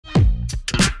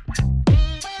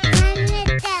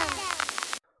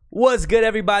What's good,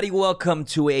 everybody? Welcome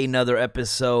to another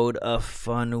episode of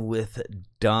Fun with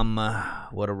Dumb.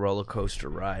 What a roller coaster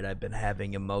ride I've been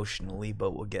having emotionally,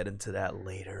 but we'll get into that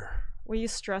later. Were you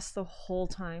stressed the whole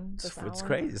time? It's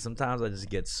crazy. Sometimes I just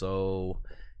get so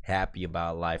happy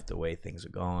about life, the way things are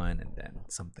going, and then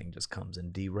something just comes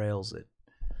and derails it.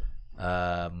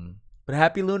 But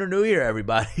happy Lunar New Year,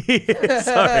 everybody.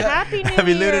 Sorry. Happy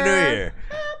Lunar New Year.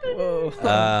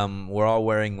 Whoa. We're all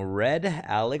wearing red.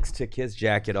 Alex took his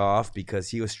jacket off because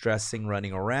he was stressing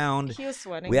running around. He was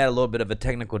sweating. We had a little bit of a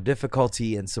technical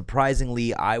difficulty, and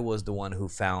surprisingly, I was the one who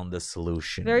found the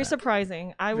solution. Very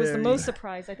surprising. I was the most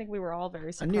surprised. I think we were all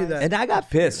very surprised. I knew that. And I got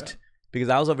pissed because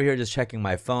I was over here just checking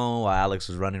my phone while Alex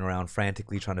was running around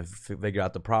frantically trying to figure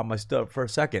out the problem. I stood up for a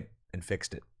second and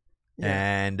fixed it. Yeah.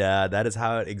 And that is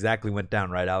how it exactly went down,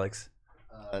 right, Alex?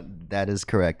 That is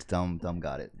correct. Dumb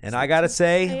got it. And I gotta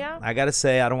say,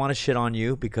 I don't want to shit on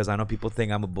you because I know people think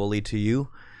I'm a bully to you,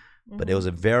 but it was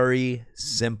a very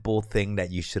simple thing that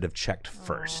you should have checked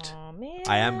first. Aw, man.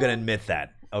 I am gonna admit that.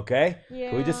 Okay? Yeah.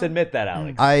 Can we just admit that,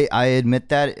 Alex? I admit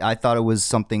that. I thought it was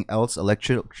something else,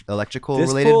 electrical This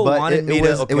related, fool but wanted it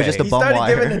was just a He bum started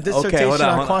giving a wire. dissertation hold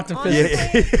on. on quantum Honestly.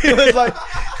 physics.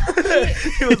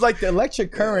 It was like the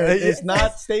electric current is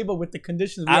not stable with the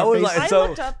conditions we I are was facing. like, so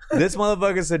looked up. this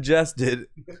motherfucker suggested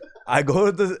I go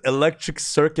to the electric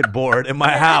circuit board in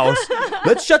my house.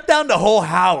 Let's shut down the whole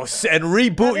house and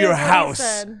reboot That is your what he house.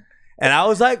 said. And I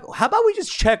was like, how about we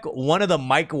just check one of the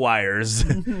mic wires?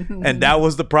 And that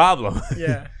was the problem.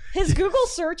 Yeah. His Google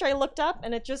search, I looked up,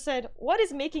 and it just said, "What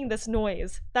is making this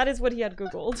noise?" That is what he had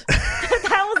Googled.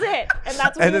 That was it, and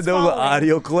that's what And he then was there was an following.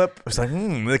 audio clip. It's like,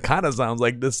 it kind of sounds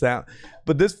like this sound.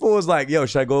 But this fool was like, yo,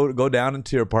 should I go down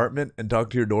into your apartment and talk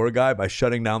to your door guy by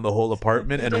shutting down the whole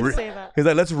apartment? He And did say that. he's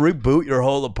like, let's reboot your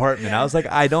whole apartment. I was like,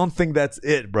 I don't think that's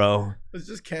it, bro. Let's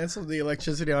just cancel the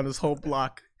electricity on this whole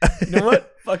block. You know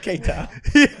what? Fuck K-Town.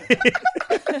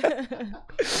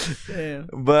 Damn.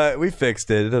 But we fixed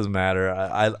it. It doesn't matter.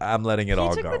 I'm letting it He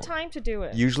all took go. the time to do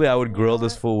it. Usually I would grill know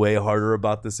this what? fool way harder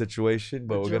about the situation,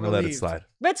 but But we're you're going to let it relieved. slide.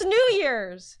 But it's New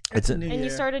Year's, It's a New and you Year.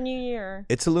 start a new year.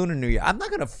 It's a Lunar New Year. I'm not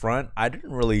going to front. I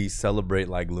didn't really celebrate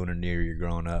like Lunar New Year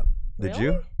growing up. Did Really?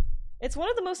 you? It's one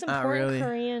of the most Not important really.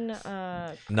 Korean. No,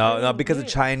 Korean because New the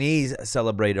Year. Chinese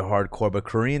celebrated hardcore, but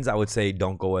Koreans, I would say,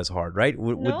 don't go as hard, right?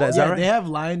 No. Is that Yeah, right? they have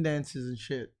line dances and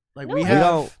shit. Like No, we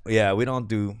we have. We don't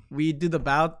do. We do the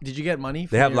bow. Did you get money?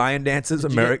 They have lion dances.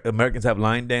 Did you get- Americans have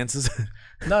lion dances.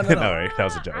 No. right, that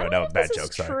was a joke. I don't That was a think bad this joke.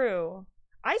 is Sorry. True.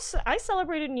 I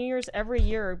celebrated New Year's every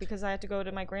year because I had to go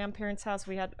to my grandparents' house.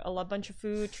 We had a bunch of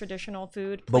food, traditional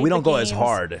food. But we played don't the go as games.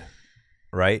 hard,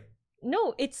 right?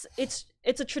 No, it's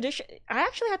a tradition. I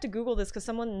actually had to Google this because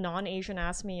someone non-Asian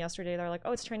asked me yesterday. They're like,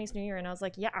 "Oh, it's Chinese New Year," and I was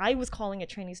like, "Yeah, I was calling it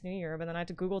Chinese New Year," but then I had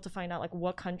to Google to find out like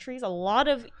what countries. A lot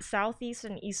of Southeast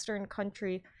and Eastern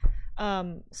country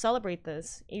celebrate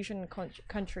this. Asian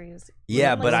countries.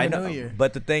 Yeah, Lunar but I New know. Year.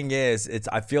 But the thing is,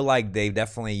 I feel like they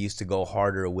definitely used to go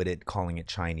harder with it, calling it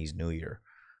Chinese New Year.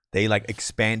 They like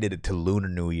expanded it to Lunar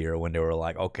New Year when they were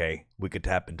like, okay, we could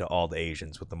tap into all the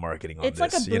Asians with the marketing on It's this. like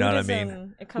a Buddhism. You know what I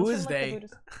mean? It comes Who from is like they? the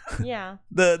Buddhism. Yeah.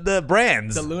 The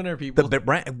brands, The lunar people. the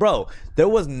brand, bro. There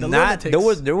was not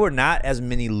lunatics. there were not as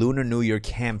many Lunar New Year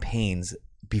campaigns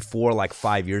before like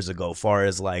 5 years ago. Far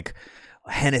as like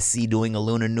Hennessy doing a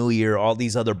Lunar New Year, all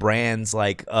these other brands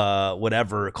like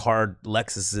whatever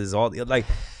Lexuses, all like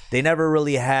they never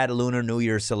really had Lunar New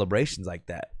Year celebrations like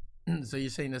that. So you're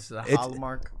saying this is a It's-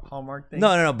 Hallmark thing?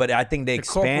 No. But I think they The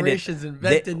expanded. corporations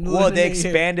invented Lunar Well, New they Year.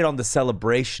 expanded on the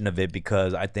celebration of it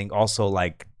because I think also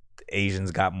like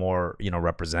Asians got more,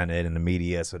 represented in the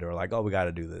media, so they were like, "Oh, we got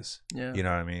to do this." Yeah. You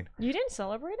know what I mean? You didn't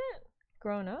celebrate it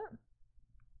growing up?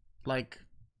 Like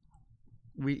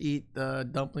we eat the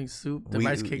dumpling soup, the we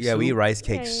rice cake we soup. eat rice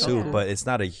cake Yeah, yeah, soup, yeah. but it's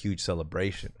not a huge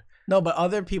celebration. No, but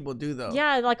other people do though.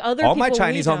 Yeah, like other All people my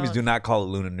Chinese we homies don't. do not call it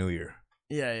Lunar New Year.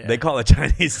 Yeah. They call it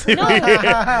Chinese New No. Year.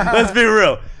 Let's be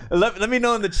real. Let me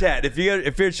know in the chat if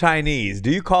you're Chinese,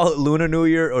 do you call it Lunar New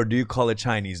Year or do you call it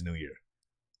Chinese New Year?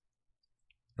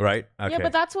 Right? Okay. Yeah,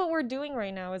 but that's what we're doing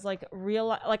right now is like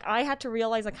like I had to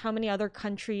realize like how many other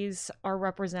countries are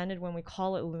represented when we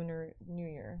call it Lunar New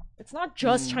Year. It's not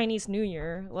just Chinese New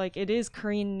Year. Like it is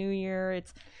Korean New Year.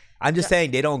 It's I'm just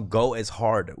saying they don't go as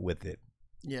hard with it.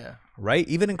 Yeah. Right?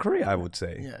 Even in Korea, I would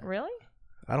say. Yeah. really?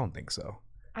 I don't think so.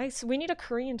 We need a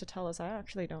Korean to tell us. I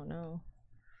actually don't know.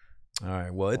 All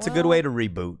right. Well, it's a good way to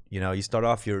reboot. You start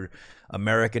off your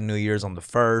American New Year's on the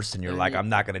 1st, and you're like, I'm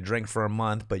not going to drink for a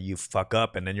month, but you fuck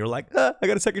up, and then you're like, I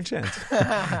got a second chance.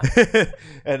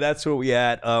 And that's where we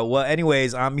at. Well,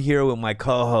 anyways, I'm here with my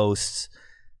co-host,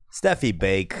 Steffi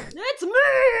Bake. It's me,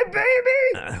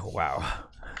 baby. Wow.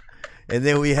 And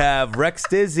then we have Rex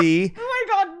Dizzy. Oh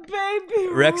my god, baby.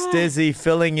 Rex Dizzy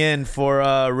filling in for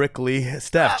Rickley.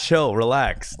 Steph, chill,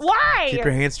 relax. Why? Keep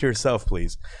your hands to yourself,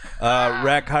 please.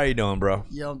 Rex, how you doing, bro?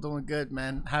 Yo, I'm doing good,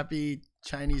 man. Happy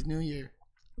Chinese New Year.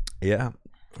 Yeah.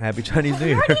 Happy Chinese New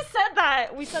We Year. already said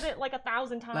that. We said it like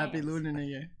 1,000 times. Happy Lunar New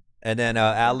Year. And then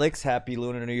Alex, happy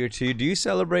Lunar New Year to you. Do you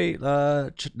celebrate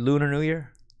Lunar New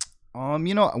Year?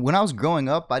 You know, when I was growing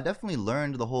up, I definitely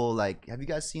learned the whole like. Have you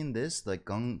guys seen this? Like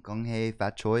Gung Hei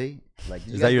Fat Choi. Like, did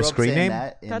you Is that guys your grow up screen saying name?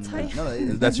 that in- That's how you-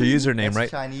 No, That's your username, that's right?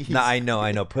 Chinese. No,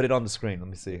 I know. Put it on the screen. Let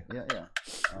me see. Yeah.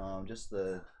 Just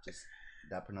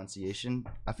that pronunciation.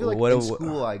 I feel like What- in what-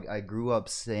 school, I grew up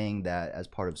saying that as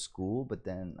part of school, but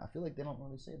then I feel like they don't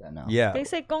really say that now. Yeah. They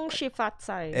say "gong shi fat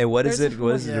cai." Hey, what is There's it? a-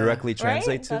 What does it Yeah. directly Right?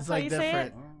 translate to? That's It's how like you say different.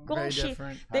 it. Very Gongxi.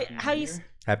 different. They, how you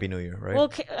Happy New Year, right?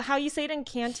 well, how you say it in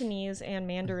Cantonese and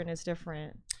Mandarin is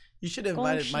different. You should have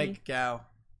invited Gongxi. Mike Gao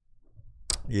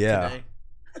yeah. today.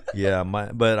 Yeah,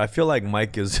 but I feel like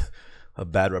Mike is a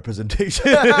bad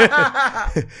representation.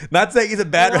 Not saying he's a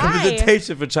bad Why?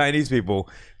 representation for Chinese people,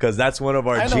 because that's one of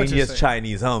our I know what you're genius saying.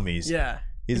 Chinese homies. Yeah.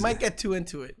 You He's- might get too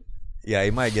into it. Yeah,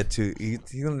 he might get too. He's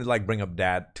gonna like bring up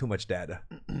too much data.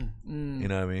 Mm. You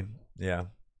know what I mean? Yeah.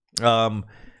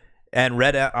 And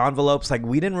red envelopes. Like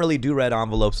we didn't really do red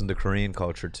envelopes in the Korean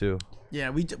culture too. Yeah,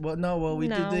 we did No, the we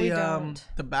don't.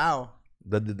 the bow,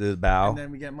 The bow. and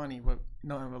then we get money, but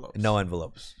no envelopes. No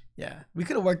envelopes. Yeah, we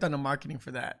could have worked on the marketing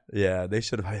for that. Yeah, they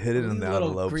should have hid it in Maybe the a little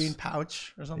envelopes. green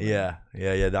pouch or something. Yeah.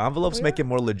 The envelopes We make were- it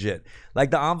more legit.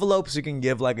 Like the envelopes, you can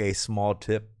give like a small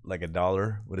tip, like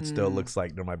 $1, but it still looks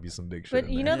like there might be some big shit. But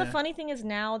in you there. know, the Yeah. funny thing is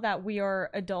now that we are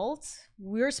adults,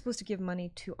 we're supposed to give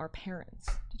money to our parents.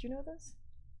 Did you know this?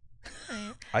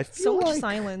 I feel So much like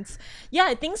silence.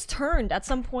 Yeah, things turned at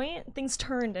some point. Things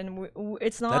turned, and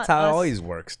it's not. that's how it us- always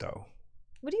works, though.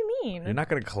 What do you mean? You're not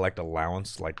gonna collect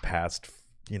allowance like past,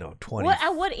 20 At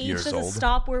what age years does old. it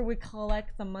stop where we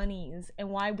collect the monies and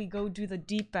why we go do the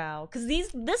deep bow? Because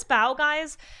this bow,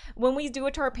 guys, when we do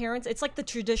it to our parents, it's like the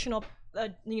traditional,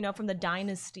 from the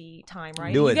dynasty time,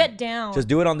 right? Do You it. get down. Just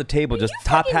do it on the table. Just You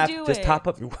top fucking half. do Just it. top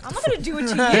up. Your, I'm not gonna do it to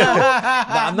you. No,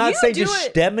 I'm not You saying do just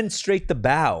it. demonstrate the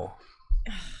bow.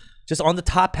 Just on the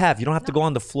top half. You don't have to go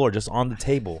on the floor. Just on the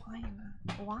table. Fine.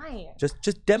 Why?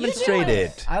 Just demonstrate it.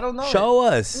 it. I don't know. Show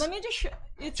us. Let me just show.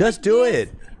 It's Just like do this.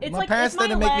 it. It's My like parents if my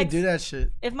didn't make me legs- do that shit.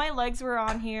 If my legs were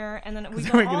on here and then we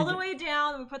That's go what we're all gonna the way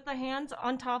down, we put the hands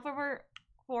on top of our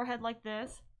forehead like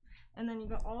this, and then you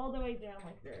go all the way down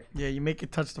like this. Yeah, you make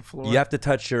it touch the floor. You have to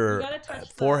touch your You gotta touch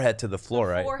the- forehead to the floor,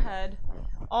 The right? Forehead,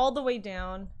 all the way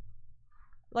down,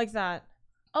 like that.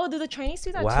 Oh, do the Chinese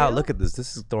do that Wow, too? look at this.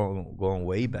 This is going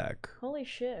way back. Holy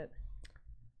shit.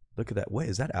 Look at that. Wait,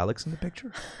 is that Alex in the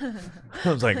picture? I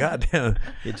was like, God damn.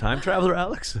 You time traveler,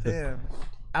 Alex? Damn.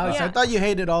 Alex, I Yeah. thought you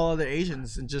hated all other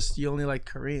Asians and just you only like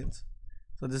Koreans.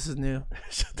 So this is new.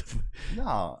 Shut the f-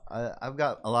 No, I've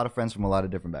got a lot of friends from a lot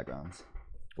of different backgrounds.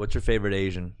 What's your favorite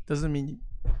Asian? Doesn't mean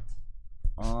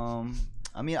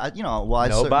I mean, I No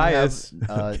certainly bias.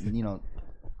 have,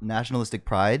 nationalistic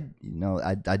pride.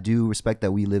 I do respect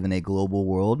that we live in a global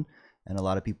world, and a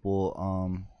lot of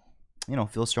people,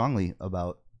 feel strongly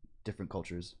about different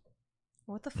cultures.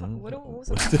 What the fuck? What was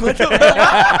What's it? the-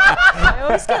 I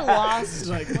always get lost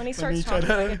Like, when he when starts you try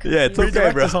talking. I to- get Yeah, it's confused.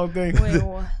 okay, bro. this whole thing. Wait,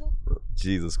 what?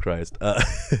 Jesus Christ.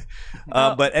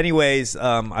 But anyways,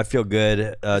 I feel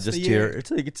good. Just the here. year. It's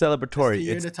celebratory. The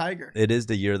year It's of the tiger. It is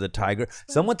the year of the tiger.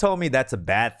 Someone told me that's a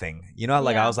bad thing.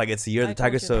 Like Yeah. I was like, it's the year of I the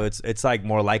tiger, told you so it's like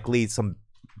more likely some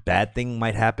bad thing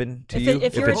might happen to you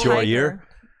If you're it's a your tiger. year.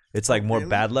 It's like more Really?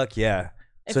 bad luck. Yeah.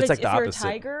 If, So it's like the if you're opposite.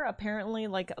 a tiger, apparently,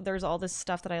 like there's all this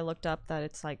stuff that I looked up that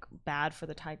it's like bad for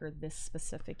the tiger this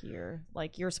specific year.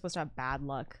 Like you're supposed to have bad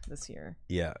luck this year.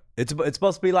 Yeah. It's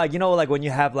supposed to be like, like when you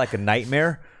have like a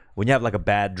nightmare, when you have like a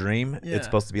bad dream, Yeah. it's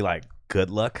supposed to be like good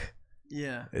luck.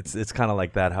 Yeah, It's kind of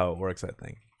like that how it works, I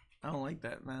think. I don't like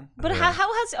that, man. But Yeah.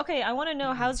 how has I want to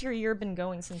know how's your year been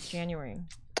going since January?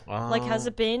 Like has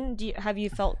it been? Have you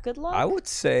felt good luck? I would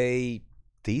say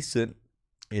decent,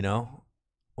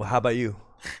 Well, how about you?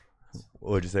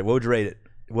 What would you say? What would you rate it?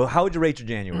 Well, how would you rate your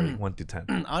January 1 through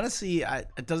 10? Honestly,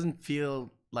 it doesn't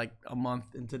feel like a month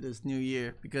into this new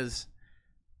year because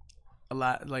a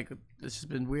lot it's just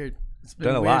been weird. It's been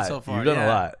Done a weird lot. so far. You've done a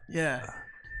Yeah. lot. Yeah.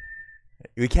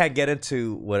 We can't get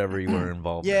into whatever you were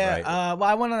involved Yeah. in, right? Well,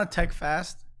 I went on a tech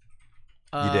fast.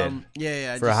 did?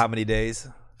 Yeah. For how many days?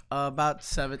 About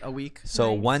a week.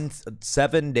 So Nice.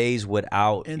 7 days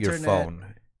without your Internet.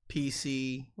 phone.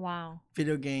 PC, Wow.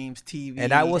 video games, TV.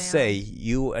 And I will Damn. say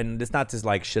you, and it's not to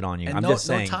like shit on you. and I'm no, just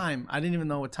saying. no time. I didn't even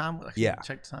know what time. I Yeah.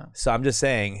 check the time. So I'm just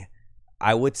saying,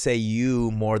 I would say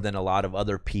you, more than a lot of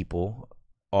other people,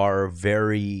 are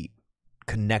very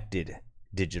connected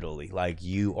digitally. Like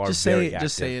you are Just very say it. active.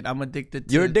 Just say it. I'm addicted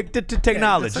to You're addicted to Yeah,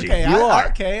 technology. that's okay. You are.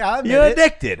 Okay, I admit You're it.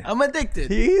 addicted. I'm addicted.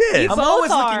 He is. I'm both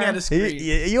always are. looking at a screen.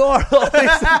 You are always.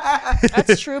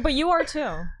 That's true, but you are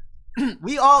too.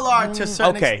 We all are to a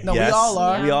certain Okay. extent. No, yes. we all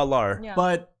are. Yeah. We all are. Yeah.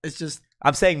 But it's just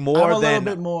I'm saying I'm more a little than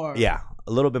bit more. Yeah,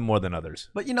 a little bit more than others.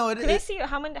 But you know, Can I see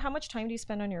how much time do you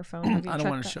spend on your phone? Have you I don't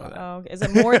wanna checked show that. Oh, is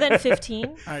it more than 15?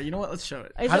 All right, you know what? Let's show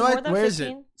it. Is How it do more I? than Where is it?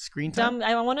 15? Screen time. Dumb.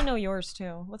 I want to know yours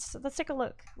too. Let's take a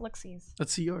look. Look-sees.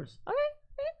 Let's see yours. Okay,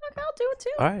 okay, I'll do it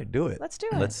too. All right, do it. Let's do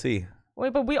it. Let's see.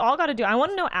 Wait, but we all got to do. I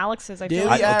want to know Alex's. I feel Daily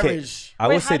like. okay. average. I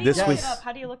Wait, would how say do you this look week. it up?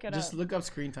 How do you look it Just up? look up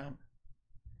screen time.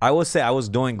 I would say I was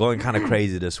going kind of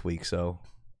crazy this week. So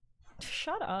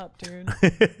Shut up, dude.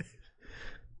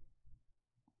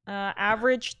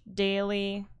 Average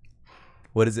daily.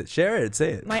 what is it? Share it.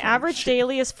 Say it. My average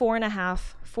daily is 4.5.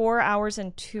 4 hours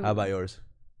and 2. How about yours?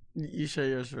 You share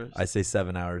yours first. I say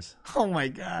 7 hours. Oh my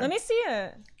god. Let me see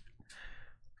it.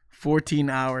 14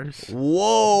 hours.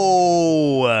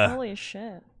 Whoa. Holy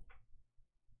shit.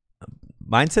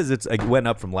 Mine says it went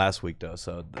up from last week though.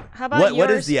 So How about what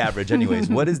is yours? the average, anyways?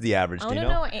 What is the average? I Do want you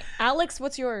to know? know. Alex,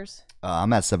 what's yours?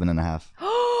 I'm at 7.5.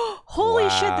 Holy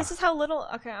shit! Wow. This is how little.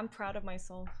 Okay, I'm proud of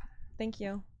myself. Thank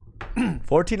you.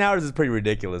 14 hours is pretty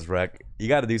ridiculous, Rec. You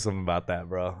got to do something about that,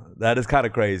 bro. That is kind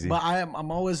of crazy. But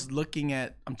I'm always looking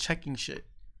at. I'm checking shit.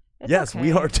 It's Yes,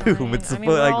 we are too. fine. It's I mean,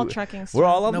 like- we're all checking stuff. We're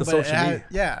all on No, the but social it media.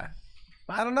 yeah.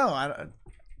 But I don't know.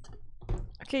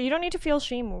 Okay, you don't need to feel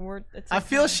shame. I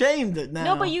feel shamed now.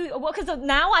 No, but because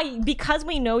now because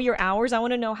we know your hours, I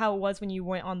want to know how it was when you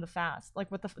went on the fast. Like,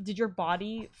 did your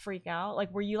body freak out?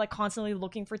 Like, were you like constantly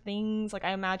looking for things? Like,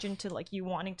 I imagine to like you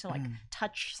wanting to like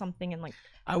touch something and like.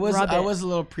 I was rub I it. was a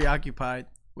little preoccupied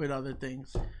with other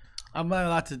things. I'm not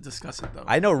allowed to discuss it though.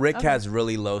 I know Rick has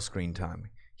really low screen time.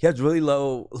 He has really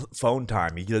low phone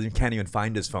time. He can't even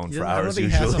find his phone He for doesn't- I don't hours think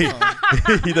he has a usually.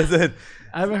 phone. He doesn't.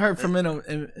 I haven't heard from him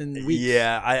in weeks.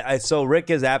 Yeah, I so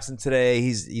Rick is absent today.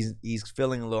 He's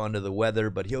feeling a little under the weather,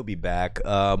 but he'll be back.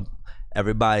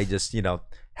 Everybody just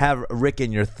have Rick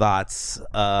in your thoughts.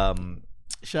 Shout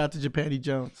out to Japandi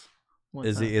Jones. one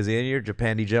Is time. he in here?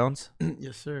 Japandi Jones?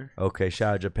 Yes, sir. Okay,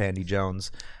 shout out Japandi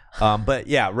Jones. But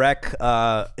yeah, Rec,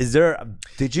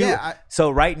 did you? Yeah, so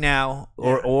right now,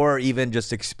 Yeah. or even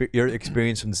just your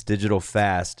experience from this digital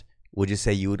fast, would you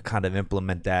say you would kind of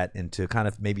implement that into kind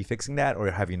of maybe fixing that, or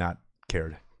have you not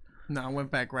cared? No, I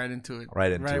went back right into it.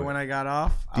 Right into it. when I got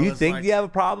off. Do you think you have a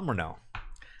problem or no?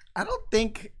 I don't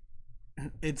think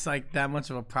it's like that much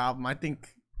of a problem. I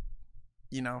think,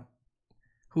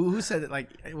 who said it? Like,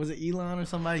 was it Elon or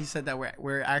somebody? He said that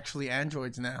we're actually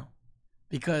androids now,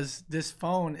 because this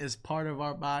phone is part of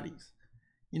our bodies.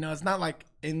 It's not like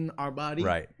in our body,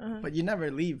 Right. But you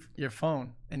never leave your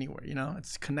phone anywhere.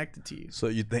 It's connected to you. So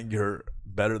you think you're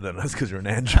better than us because you're an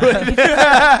android?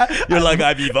 You're like,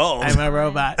 I've evolved. I'm a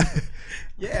robot.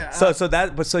 Yeah.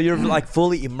 So you're like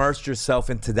fully immersed yourself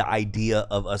into the idea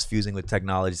of us fusing with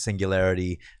technology,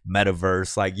 singularity,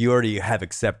 metaverse. Like you already have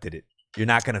accepted it. You're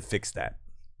not gonna fix that.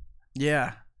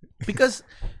 Yeah, because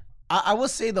I will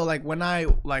say though, like when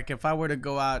if I were to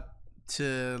go out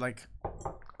to like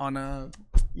on a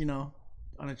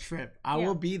trip, I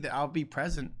will be there. I'll be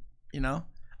present.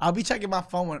 I'll be checking my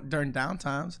phone during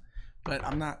downtimes, but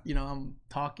I'm not. I'm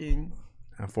talking.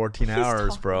 14 hours,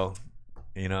 talking. bro.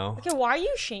 Okay, why are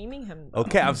you shaming him? Though?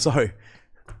 Okay, I'm sorry.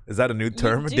 Is that a new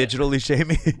term? do- Digitally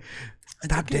shaming?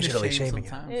 It's Stop okay to digitally shame shaming.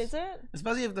 sometimes. Is it?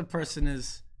 Especially if the person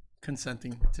is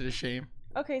consenting to the shame.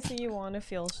 Okay, so you want to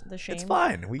feel the shame? It's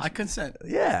fine. I consent.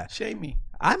 Yeah, Shame me.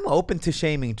 I'm open to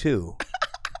shaming too.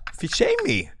 If you shame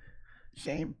me.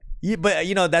 Shame. Yeah, but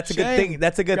that's a good Shame. thing.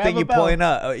 That's a good Grab thing a you bell. point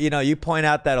out. You point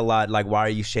out that a lot. Like, why are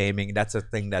you shaming? That's a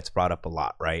thing that's brought up a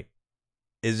lot, right?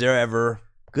 Is there ever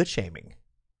good shaming?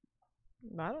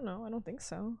 I don't know. I don't think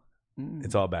so.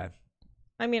 It's all bad.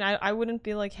 I mean, I wouldn't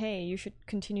be like, hey, you should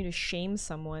continue to shame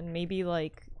someone. Maybe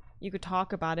like you could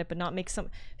talk about it, but not make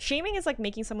some. Shaming is like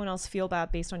making someone else feel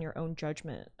bad based on your own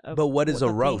judgment. Of But what is the a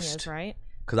thing roast? is, right?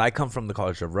 Because I come from the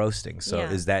culture of roasting. So Yeah.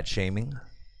 is that shaming?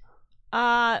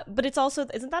 But it's also,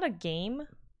 isn't that a game?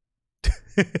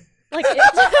 Like,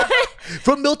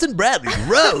 From Milton Bradley's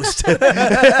roast. like,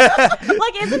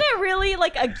 isn't it really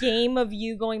like a game of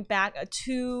you going back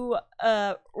to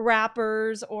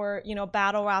rappers or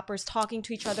battle rappers talking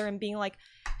to each other and being like,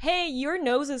 hey, your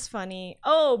nose is funny.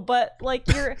 Oh, but like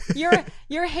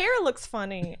your hair looks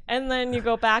funny, and then you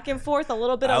go back and forth a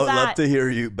little bit I of would that. love to hear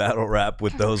you battle rap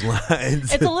with those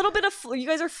lines. It's a little bit of you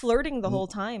guys are flirting the whole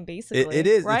time, basically. It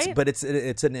is, right? but it's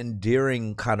an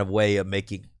endearing kind of way of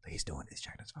making He's doing it. He's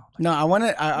checking his phone. No, I want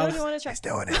to. No, was, you want to check? He's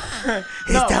doing it. no,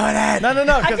 He's doing it.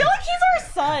 No. I feel like he's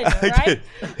our son, right? did.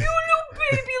 You little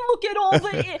baby, look at all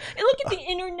the look at the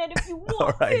internet if you want,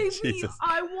 All right, baby. Jesus.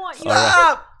 I want you. All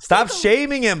right. Stop Take a-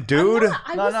 shaming him, dude.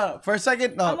 No. For a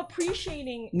second, I'm no.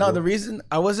 appreciating. No, the reason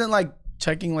I wasn't like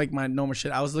checking like my normal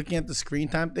shit. I was looking at the screen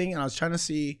time thing, and I was trying to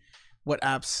see what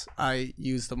apps I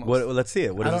use the most. Let's see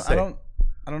it. What does it say?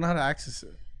 I don't know how to access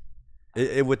it.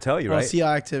 It would tell you, I'll right? see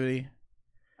our activity.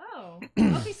 Oh,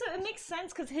 okay, so it makes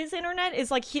sense because his internet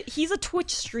is like he's a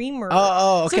Twitch streamer.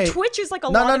 Oh, okay. So Twitch is like a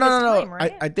lot of his time,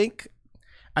 right? I think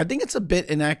it's a bit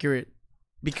inaccurate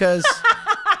because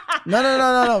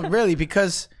no, really,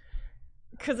 because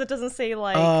it doesn't say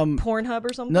like Pornhub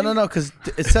or something. no, because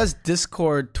it says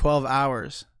Discord 12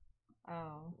 hours.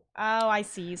 Oh, I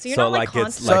see. So you're So, not like like, it's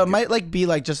constantly. So it might like be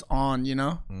like just on, you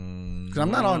know? Because I'm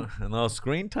not on. No,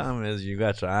 screen time is you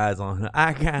got your eyes on.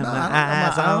 I got my I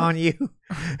eyes don't- on you.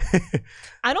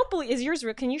 I don't believe. Is yours?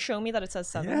 Can you show me that it says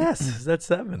 7? Yes, that's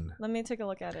 7. Let me take a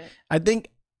look at it. I think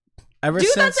ever Dude,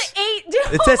 since. that's an 8.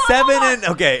 Dude, It says hold 7 on. and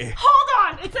okay.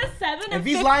 Hold on. It says 7 If and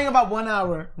he's 50 lying about 1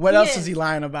 hour, what He else is. is he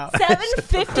lying about?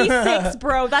 7:56,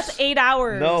 bro. That's 8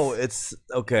 hours. No, it's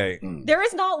okay. There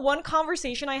is not one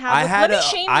conversation I have. I With, had let me a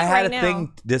shame I you had right a now.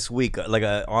 thing this week, like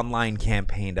an online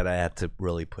campaign that I had to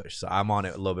really push. So I'm on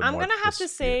it a little bit I'm more. gonna have to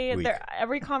this say week. that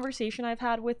every conversation I've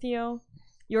had with you,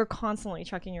 you're constantly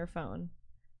checking your phone.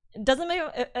 It doesn't make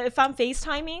if I'm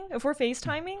FaceTiming, if we're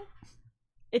FaceTiming,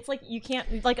 it's like you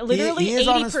can't like literally he is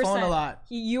 80%. on his phone a lot.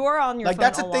 You are on your Like phone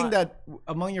that's a a thing lot. that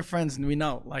among your friends we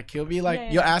know. Like he'll be like, Yeah,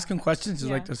 yeah, you'll yeah. ask him questions, he's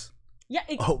Yeah. like this, Yeah.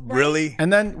 Oh, right? really?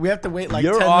 and then we have to wait like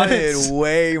You're 10 on minutes. it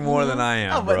way more than I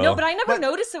am, Oh, but bro. No, but I never But-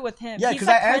 notice it with him. Yeah, He's 'cause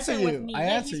like I answer present you. with me. I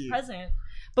Yeah, answer he's you. present.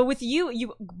 But with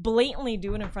you blatantly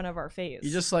do it in front of our face.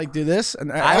 You just like do this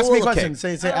and I ask me will- okay. questions.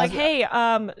 Say, Like, ask, hey,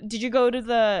 did you go to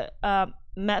the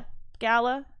Met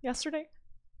Gala yesterday?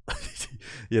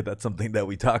 Yeah, that's something that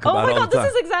we talk Oh about my all god, the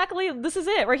time. this is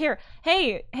it right here.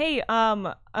 Hey,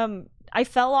 I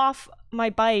fell off my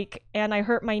bike and I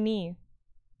hurt my knee.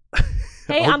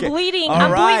 Hey, I'm Okay. bleeding. All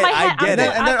I'm bleeding my right, I head. get I it.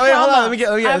 have and then trauma. hold on, let me get.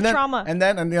 I have and then, trauma. And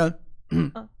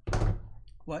then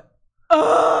what?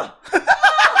 Ugh,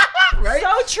 Right?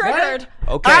 so triggered.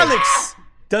 Okay. Alex,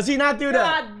 does he not do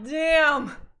that? God damn.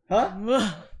 Huh? I'm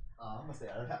gonna stay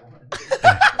out of that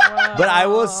one. But I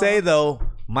will say though,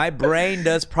 my brain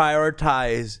does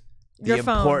prioritize the Your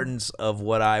phone. importance of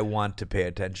what I want to pay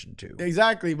attention to.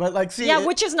 Exactly, but like, see, Yeah,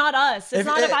 which is not us. It's if-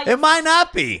 not about It might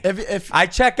not be. if I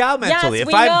check out mentally. Yes, if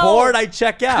we I'm know. bored, I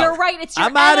check out. You're right. It's your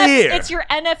I'm outta here. It's your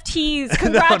NFTs.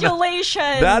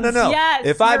 Congratulations. No. Yes.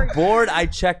 If I'm you're- bored, I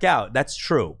check out. That's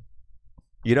true.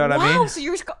 You know what I wow, mean? so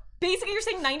you're basically you're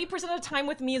saying 90% of the time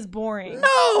with me is boring.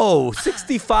 No,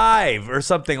 65 or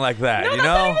something like that. No, you that's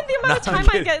know? not even the amount No, of I'm time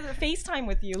I kidding. get FaceTime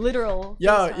with you. Literal.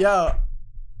 yo, FaceTime.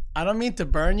 I don't mean to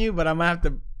burn you, but I'm gonna have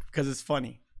to because it's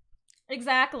funny.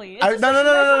 Exactly. It's No, just no, no, a-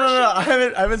 no, that's no, not no, no.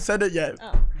 shit. I haven't said it yet.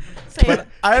 Oh. Say But it.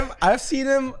 I've seen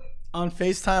him on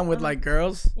FaceTime with like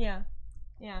girls, Yeah.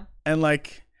 Yeah. and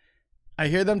like I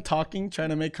hear them talking, trying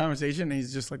to make conversation, and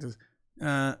he's just like this.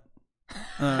 All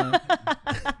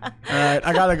right,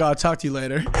 I gotta go. I'll talk to you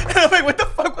later. And I'm like, what the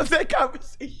fuck was that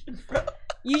conversation, bro?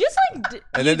 You just like.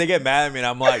 And then they get mad at me, and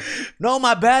I'm like, "No,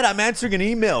 my bad. I'm answering an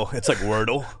email." It's like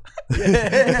Wordle. No,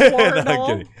 I'm Wordle.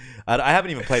 kidding. I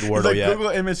haven't even played It's Wordle like yet. Google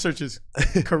image searches,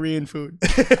 Korean food.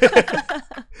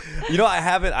 You know, I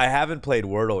haven't played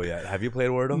Wordle yet. Have you played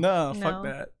Wordle? No, No. fuck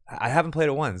that. I haven't played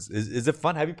it once. Is it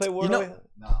fun? Have you played Wordle? know- yet?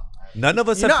 No. None of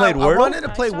us You have know, played I Wordle. wanted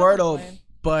to I play still haven't Wordle, played.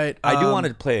 but I do want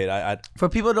to play it. I For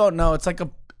people who don't know, it's like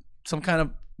some kind of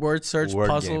word search Word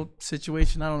puzzle game.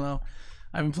 situation. I don't know.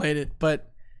 I haven't played it,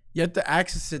 but you have to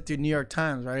access it through New York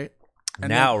Times, right? And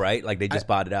now, then- right? Like they just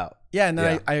bought it out. Yeah, and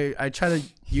then Yeah. I try to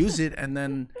use it, and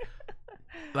then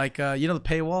like you know the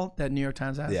paywall that New York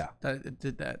Times has. Yeah. that it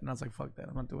did that, and I was like, fuck that,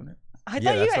 I'm not doing it. I Yeah, thought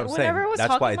that's you. what I'm saying. Whenever it was That's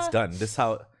talking why it's about, done. This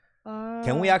how.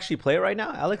 Can we actually play it right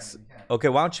now, Alex? Okay,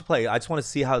 why don't you play? I just want to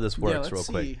see how this works yeah, real let's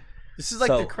quick. see. This is like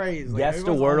So, the craze. Like, guess the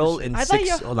everyone's on wordle this in shit. I thought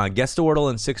 6. you- Hold on. Guess the wordle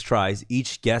in 6 tries.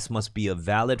 Each guess must be a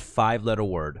valid 5-letter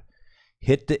word.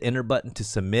 Hit the enter button to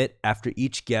submit. After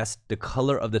each guess, the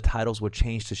color of the titles will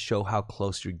change to show how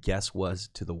close your guess was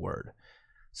to the word.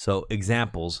 So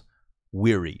examples: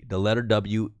 weary, the letter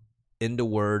W in the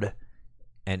word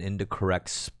and in the correct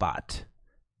spot.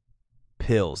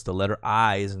 Pills, the letter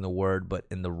I is in the word but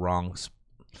in the wrong spot.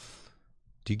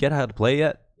 Do you get how to play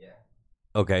yet? Yeah.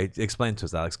 Okay, explain to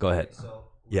us, Alex. Go ahead. So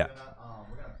Yeah.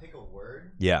 we're gonna pick a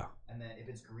word, Yeah. and then if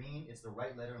it's green, it's the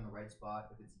right letter in the right spot.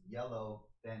 If it's yellow,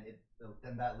 then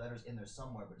then that letter's in there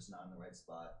somewhere, but it's not in the right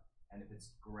spot. And if it's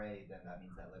gray, then that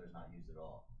means that letter's not used at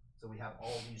all. So we have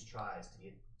all these tries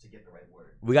to get the right word.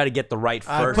 We got to get the right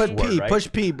I first put word, P. right?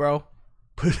 Push P, bro.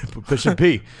 Pushing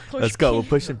P. Push Let's go. P. We're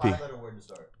pushing P. 5-letter word to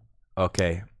start.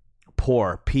 Okay.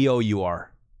 Pour.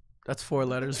 Pour. That's 4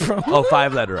 letters, bro. Oh,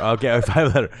 5-letter. Okay,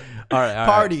 5-letter. All right. All right.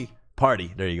 Party.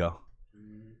 Party. There you go.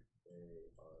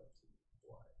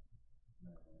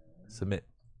 Submit.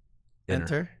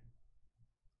 Enter.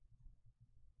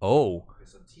 Oh, Okay,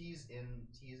 so T's in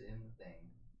the thing,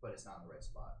 but it's not in the right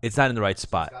spot. it's not in the right So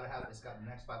spot. it's got the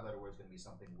next 5-letter word is going to be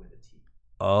something with a T.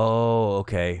 Oh,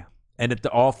 okay. And it's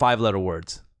all 5-letter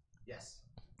words. Yes.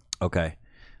 Okay.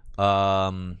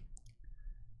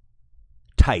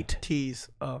 Tight. T's.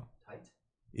 Oh. Tight.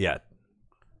 Yeah.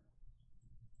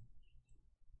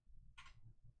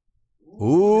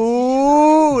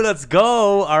 Ooh, let's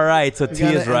go. All right, so We T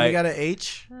got is a- right. We got an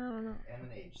H. I don't know. And an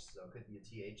H, so it could be a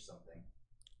TH something.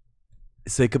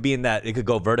 So it could be in that. It could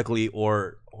go vertically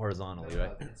or horizontally,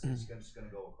 right? It's just going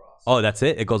to go across. Oh, that's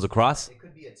it? It goes across? It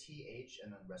could be a TH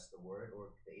and then the rest of the word, or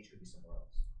the H could be somewhere else.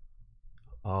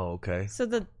 Oh, okay. So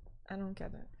I don't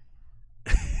get it.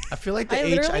 I feel like the I H.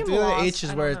 literally I am feel like the lost. H is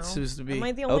I where don't it's know. supposed to be. Am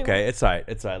I the only Okay, one? it's all right.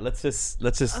 It's all right. Let's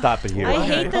just stop it here. I Okay.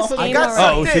 hate this I game got already.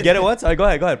 Oh, sucked to in. get it once? All right,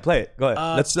 go ahead, play it. Go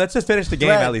ahead. Let's just finish the game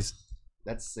thread. at least.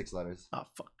 That's 6 letters. Oh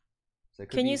fuck. So it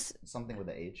could Can be you s- something with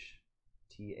a H.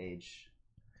 TH.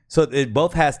 So it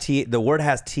both has T. The word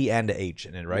has T and a H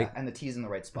in it, right? Yeah, and the T's in the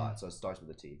right spot, so it starts with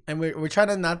a T. And we're trying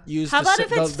to not use How the, about si-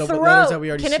 if it's the throat? letters that we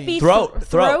already Can it seen. be Throat.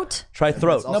 throat? Try It's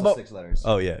throat. also but- 6 letters.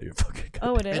 Oh yeah, you're fucking.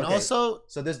 Oh, it is. And Okay. also,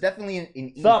 So there's definitely an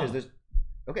E Thumb. because there's.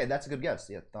 Okay, that's a good guess.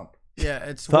 Yeah, thump. yeah,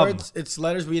 it's Thumb. words. It's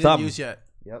letters we Thumb. didn't use yet.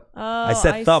 Yep. Oh, I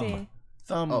said thumb. see.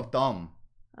 Thumb. Oh, thumb.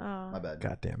 Oh. My bad.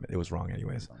 God damn it! It was wrong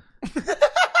anyways.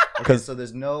 Okay, so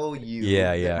there's no U.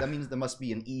 Yeah, yeah. That means there must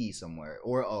be an E somewhere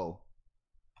or O.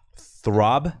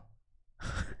 Throb.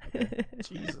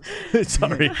 Jesus.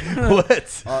 Sorry.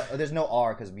 What? There's no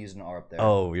R because we used an R up there.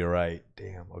 Oh, you're right.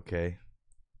 Damn. Okay.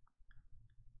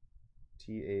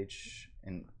 TH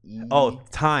and E. Oh,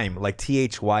 time like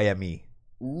THYME.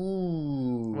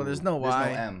 Ooh. Well, there's no There's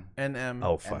Y. no M. And M.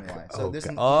 Oh fuck. NY. So Oh, there's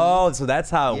God. an E. Oh, so that's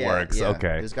how it Yeah, works. yeah. Okay.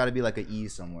 There's got to be like an E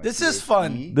somewhere. This is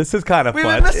fun. This is kind of We've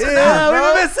been fun. missing Yeah, out, we've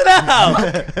bro. been missing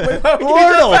out.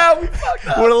 Wordle.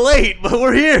 Wordle. We're late, but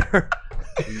we're here.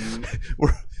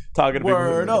 We're talking to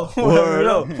Wordle. people.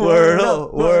 Wordle.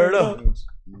 Wordle. Wordle.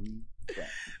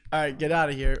 All right, get out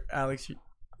of here, Alex. You're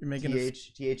making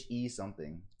us. THE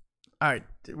something. All right,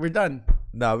 we're done.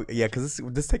 No, yeah, because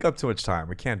this take up too much time.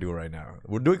 We can't do it right now.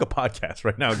 We're doing a podcast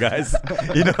right now, guys.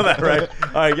 You know that, right?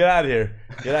 All right, get out of here.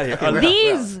 Get out of here.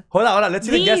 These. Hold on. Let's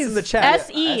even guess in the chat.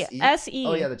 S-E. S-E.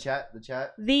 Oh yeah, the chat.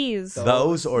 These.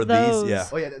 Those or Those. these? Yeah.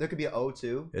 Oh yeah, there could be an O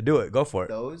too. Yeah, do it. Go for it.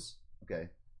 Those. Okay.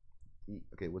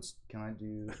 Okay, what's can I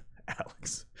do?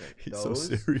 Alex, he's Those.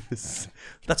 so serious.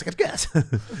 That's a good guess. And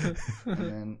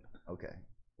then okay,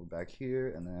 we're back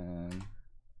here, and then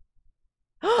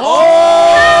who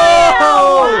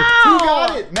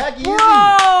got it? Maggie. Whoa!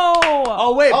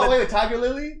 Oh wait, Oh but, wait, Tiger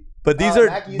Lily. but these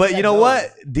Mackie, are. But you you got know those.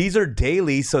 what? These are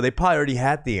daily, so they probably already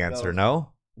had the answer. Those.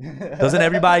 No, doesn't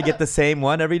everybody get the same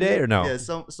one every day or no? Yeah,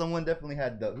 someone definitely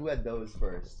had those. Who had those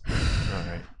first? All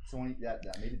right. Someone that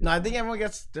maybe. No, I think everyone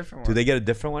gets a different Do one. they get a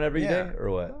different one every day Yeah. or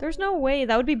what? There's no way.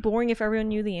 That would be boring if everyone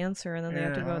knew the answer and then they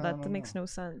have to Yeah. go. I That don't makes no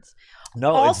sense.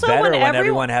 No, Also, it's better when when everyone-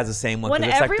 everyone has the same one when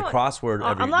because it's like everyone- the crossword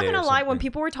every I'm not day or gonna lie. When something.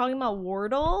 people were talking about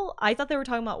Wordle, I thought they were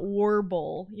talking about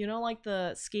Warble. You know, like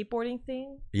the skateboarding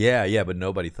thing. Yeah, but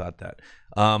nobody thought that.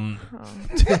 Oh.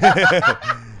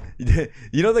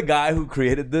 You know the guy who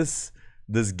created this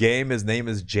game? His name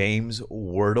is James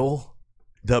Wordle.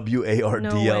 WARDLE.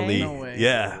 No way.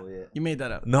 Yeah. Oh, yeah. You made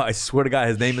that up. No, I swear to God,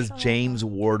 his name is Shut James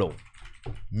Wordle.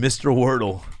 Mr.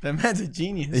 Wordle. That man's a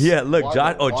genius. Yeah, look,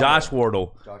 Wardle, Josh Wardle.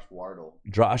 Wardle. Josh Wardle.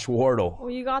 Josh Wardle. Oh,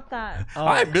 you got that. Oh.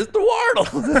 I'm Mr. Wardle.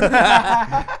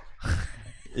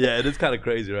 Yeah, it is kind of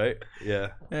crazy, right?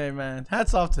 Yeah. Hey man,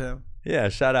 hats off to him. Yeah,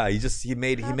 shout out. He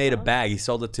made a bag. He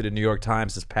sold it to the New York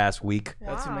Times this past week.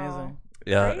 That's Wow. amazing.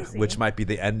 Yeah, Crazy. which might be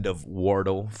the end of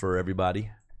Wardle for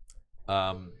everybody.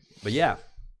 But yeah,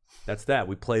 that's that.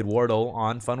 We played Wardle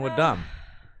on Fun with Dumb.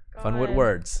 Fun with God.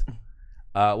 words.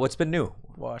 What's been new?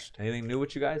 Washed. Anything new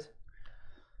with you guys?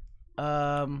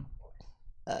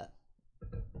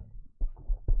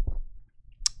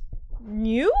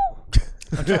 New?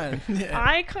 I'm trying. Yeah.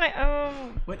 I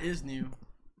kind What is new?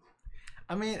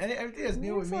 I mean, everything that's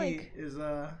new with It's me like- is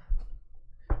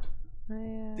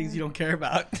things you don't care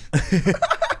about.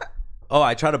 Oh,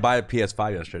 I tried to buy a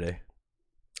PS5 yesterday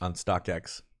on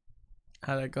StockX.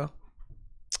 How'd that go?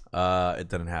 It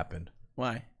didn't happen.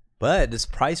 Why? But it's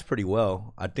priced pretty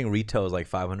well. I think retail is like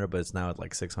 500, but it's now at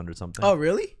like 600 something. Oh,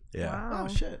 really? Yeah. Wow. Oh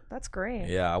shit. That's great.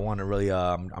 Yeah, I want to really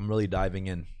I'm really diving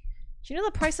in. Do you know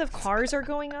the price of cars are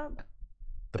going up?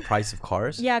 The price of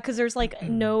cars? Yeah, because there's like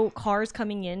no cars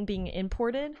coming in being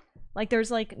imported. Like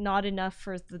there's like not enough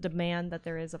for the demand that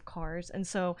there is of cars. And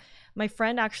so my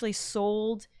friend actually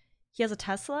he has a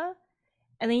Tesla,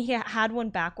 and then he had one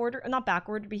back order, not back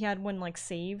ordered, but he had one like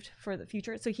saved for the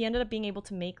future. So he ended up being able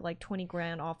to make like 20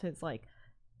 grand off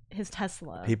his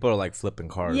Tesla. People are like flipping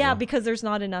cars. Yeah, huh? because there's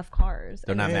not enough cars.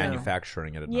 They're not Yeah.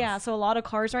 manufacturing it enough. Yeah, so a lot of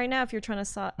cars right now, if you're trying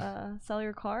to sell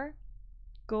your car,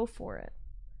 go for it.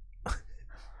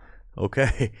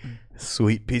 Okay.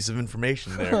 Sweet piece of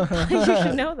information there. You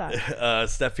should know that.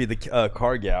 Steffi, the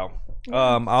car gal.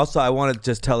 Also, I want to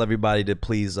just tell everybody to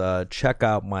please check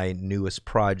out my newest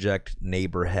project,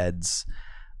 Neighborheads.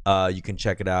 You can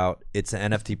check it out. It's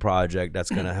an NFT project that's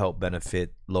going to help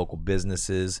benefit local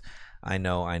businesses. I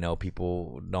know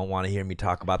people don't want to hear me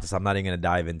talk about this. I'm not even going to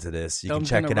dive into this. You can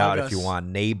check it out if you want.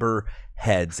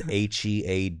 Neighborheads,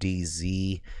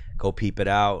 HEADZ. Go peep it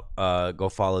out. Go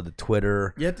follow the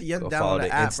Twitter. You have to Go download follow the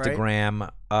the app, Instagram.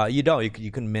 You don't.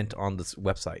 You can mint on this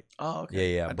website. Oh,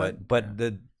 okay. Yeah. I But thought-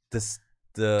 the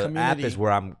app Community. is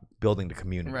where I'm building the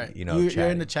community. right. You know, you're in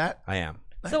chatting. the chat. I am.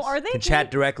 So are they Can chat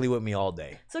directly with me all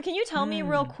day. So can you tell me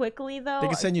real quickly though? They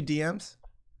can send you DMs.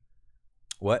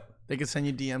 What? They can send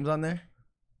you DMs on there.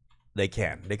 They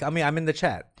can. I mean, I'm in the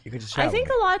chat. You can just chat. I think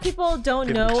with me. a lot of people don't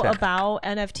Give 'em a know check. about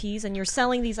NFTs, and you're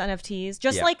selling these NFTs.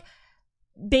 Just Yeah. like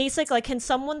basic, like can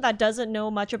someone that doesn't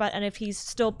know much about NFTs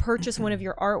still purchase one of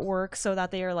your artwork so that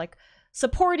they are like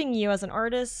supporting you as an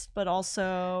artist, but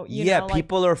also you know, like,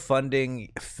 people are funding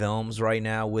films right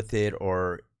now with it,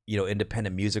 or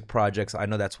independent music projects. I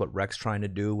know that's what Rex trying to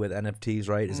do with NFTs,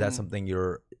 right? Is that something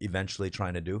you're eventually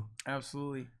trying to do?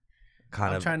 Absolutely.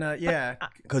 Kind I'm of, trying to, yeah.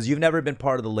 because you've never been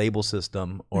part of the label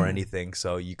system or anything,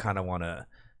 so you kind of want to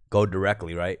go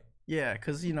directly, right? Yeah,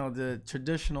 because, the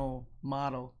traditional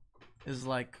model is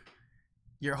like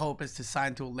your hope is to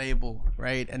sign to a label,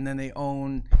 right? And then they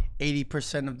own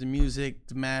 80% of the music,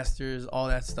 the masters, all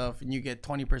that stuff, and you get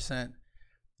 20%.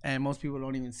 And most people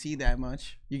don't even see that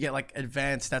much. You get like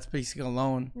advanced, that's basically a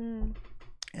loan.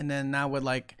 And then now with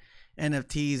like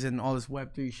NFTs and all this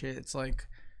Web3 shit, it's like,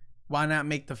 why not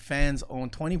make the fans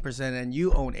own 20% and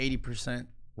you own 80%?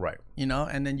 Right.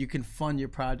 And then you can fund your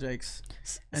projects.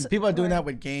 And people are doing that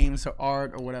with games or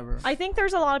art or whatever. I think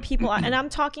there's a lot of people, and I'm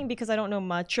talking because I don't know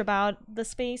much about the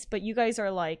space, but you guys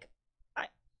are like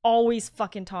always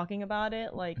fucking talking about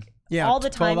it, like all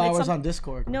the time. 12 hours on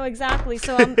Discord. No, exactly.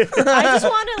 So I just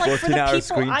want to like for 14 the hours people.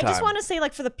 screen I just time. want to say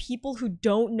like for the people who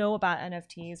don't know about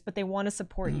NFTs, but they want to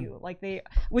support you, like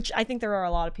which I think there are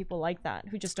a lot of people like that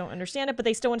who just don't understand it, but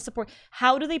they still want to support.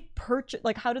 How do they purchase?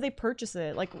 Like, how do they purchase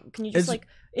it? Like, can you just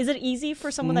is it easy for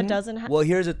someone that doesn't have? Well,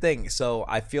 here's the thing. So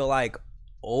I feel like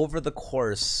over the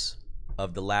course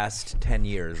of the last 10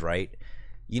 years, right?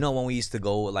 When we used to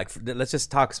go, like, let's just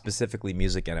talk specifically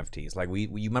music NFTs. Like, you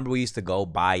remember we used to go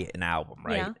buy an album,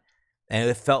 right? Yeah. And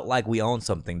it felt like we owned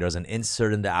something. There's an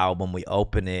insert in the album. We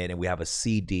open it, and we have a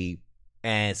CD.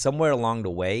 And somewhere along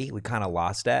the way, we kind of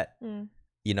lost that.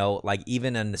 Like,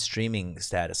 even in the streaming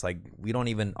status, like, we don't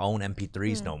even own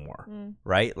MP3s no more,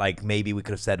 right? Like, maybe we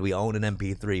could have said we own an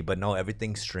MP3, but no,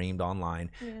 everything's streamed online.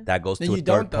 That goes Then to a you third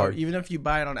don't, though, party. even if you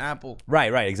buy it on Apple.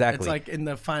 Right, exactly. It's like in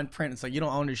the fine print. It's like you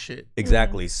don't own this shit.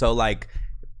 Exactly. So like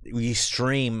we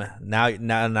stream now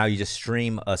you just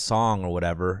stream a song or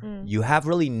whatever. You have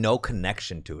really no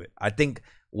connection to it. I think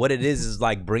what it is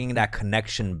like bringing that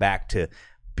connection back to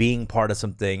being part of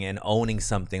something and owning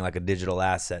something like a digital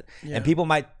asset. Yeah. And people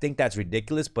might think that's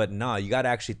ridiculous, but no, you got to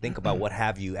actually think about what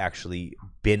have you actually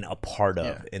been a part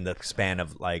of in the span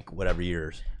of like whatever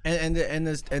years. And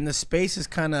the space is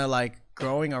kind of like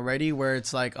growing already, where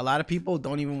it's like a lot of people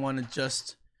don't even want to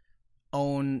just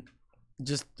own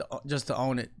just to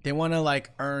own it. They want to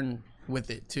like earn with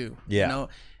it too. Yeah.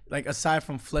 Like aside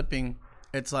from flipping,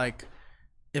 it's like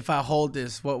if I hold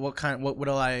this, what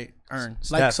will I earn?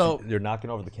 Like Steph, you're knocking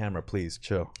over the camera. Please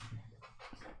chill.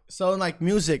 So in like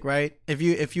music, right? If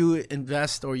you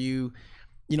invest or you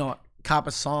cop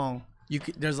a song,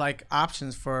 there's like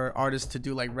options for artists to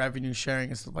do like revenue sharing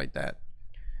and stuff like that.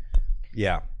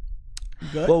 Yeah.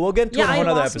 Good. Well, we'll get into it in I a whole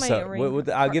other lost my episode. ring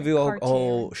I'll give you a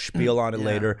whole cartoon. spiel on it Yeah.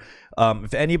 later.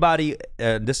 If anybody,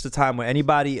 this is the time where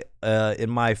anybody in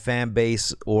my fan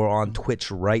base or on Twitch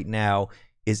right now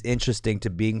is interesting to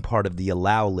being part of the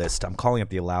Allow list. I'm calling it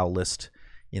the Allow list,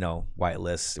 white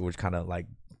list. We're kind of like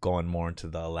going more into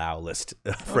the Allow list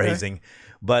phrasing.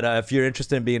 But if you're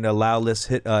interested in being an Allow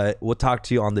list, we'll talk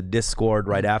to you on the Discord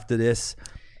right after this.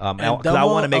 And Because I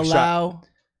want to make sure. allow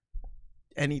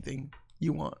anything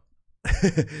you want.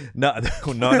 No,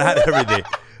 no, not everything.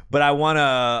 But I want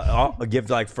to give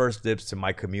like first dibs to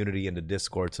my community in the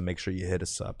Discord, so make sure you hit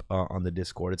us up on the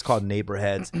Discord. It's called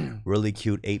Neighborheads. Really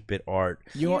cute 8-bit art.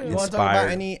 You want to talk about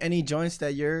any joints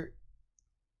that you're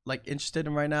like interested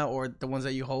in right now, or the ones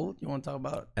that you hold? You want to talk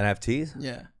about NFTs?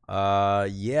 Yeah.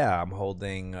 Yeah, I'm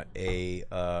holding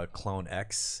a Clone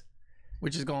X,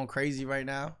 which is going crazy right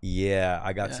now. Yeah,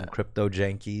 I got some crypto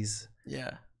jankies.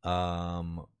 Yeah.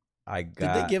 I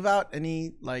got. Did they give out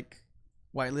any like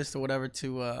whitelist or whatever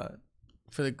to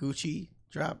for the Gucci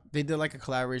drop? They did like a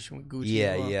collaboration with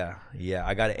Gucci. Yeah.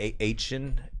 I got an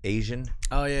Asian.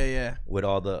 Oh yeah. With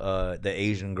all the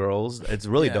Asian girls, it's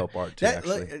really dope art too.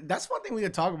 Actually, that's one thing we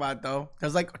could talk about though.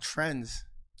 There's like trends.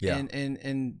 Yeah.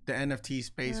 In the NFT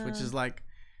space, which is like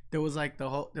there was like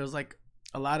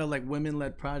a lot of like women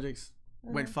led projects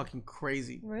went fucking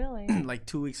crazy. Really? Like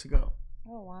 2 weeks ago.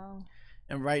 Oh wow.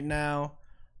 And right now,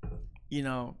 you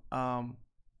know,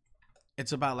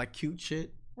 it's about like cute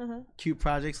shit, cute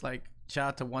projects. Like shout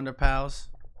out to Wonder Pals,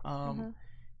 and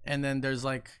then there's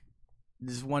like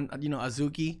this one, you know,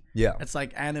 Azuki. Yeah, it's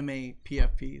like anime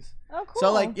PFPs. Oh, cool.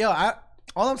 So like,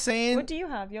 all I'm saying. What do you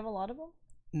have? You have a lot of them?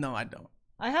 No, I don't.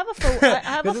 I have a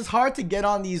because it's hard to get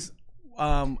on these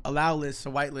allow lists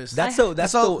or white lists.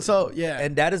 So yeah.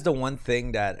 And that is the one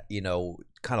thing that, you know,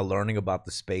 kind of learning about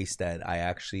the space that I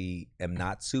actually am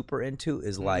not super into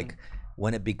is like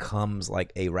when it becomes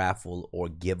like a raffle or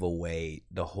giveaway,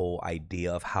 the whole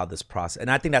idea of how this process,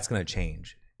 and I think that's going to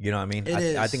change. You know what I mean?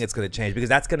 I think it's going to change because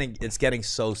it's getting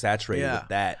so saturated with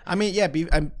that. I mean, yeah,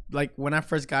 I'm like when I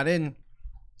first got in,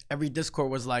 every Discord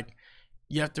was like,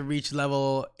 you have to reach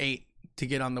level 8 to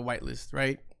get on the whitelist,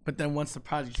 right? But then once the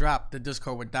project dropped, the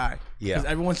Discord would die. Yeah.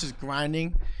 Because everyone's just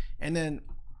grinding. And then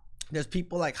there's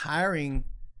people like hiring,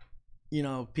 you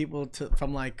know, people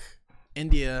from like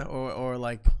India or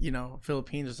like, you know,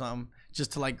 Philippines or something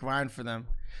just to like grind for them.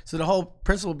 So the whole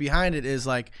principle behind it is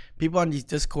like people on these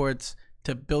Discords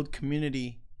to build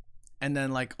community, and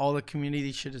then like all the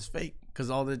community shit is fake because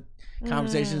all the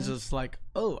conversations is like,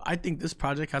 oh, I think this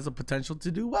project has a potential to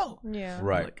do well. Yeah.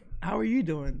 Right. Like, how are you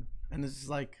doing? And it's just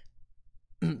like,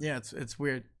 yeah, it's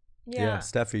weird. Yeah.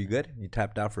 Steph, are you good? You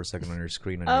tapped out for a second on your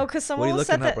screen. Oh, because someone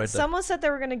said that someone said they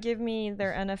were gonna give me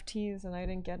their NFTs and I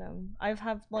didn't get them. I've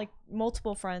have like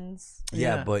multiple friends.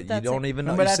 Yeah, but you don't even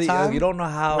know. You don't know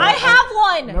how. I have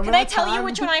one. Remember Can I that tell you time?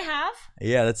 which one I have?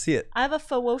 Yeah, let's see it. I have a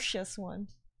ferocious one.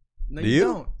 No, Do you you?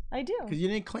 don't. I do. Because you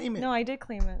didn't claim it. No, I did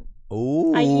claim it.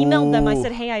 Oh. I emailed them. I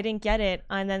said, "Hey, I didn't get it,"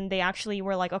 and then they actually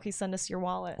were like, "Okay, send us your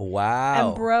wallet." Wow.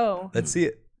 And bro, Let's see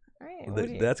it.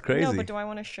 right, That's crazy. No, but do I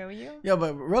want to show you? Yeah,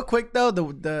 but real quick though,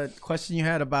 the question you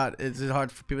had about is it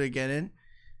hard for people to get in?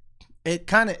 It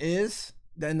kind of is,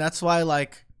 and that's why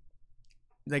like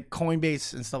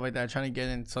Coinbase and stuff like that are trying to get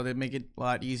in, so they make it a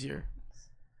lot easier.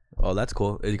 Oh, that's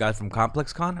cool. You got it from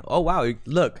Complex Con? Oh wow!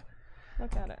 Look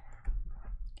Look at it.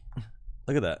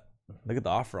 at that. Look at the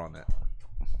offer on that.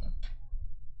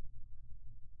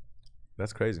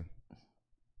 That's crazy.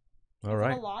 All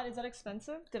right. Is that a lot? Is that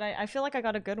expensive? I feel like I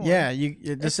got a good one. Yeah,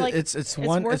 it's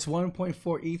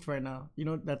 1.4 ETH right now. You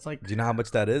know that's like. Do you know how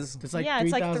much that is? It's like Yeah,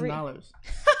 it's like $3,000.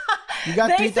 You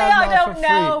got They $3,000 say I for don't free.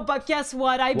 know, but guess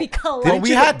what? I be collecting. we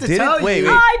had to tell you. Wait.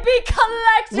 I be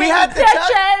collecting, We had to tell-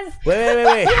 bitches.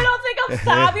 Wait. You don't think I'm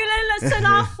fabulous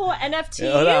enough for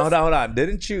NFTs? Hold on.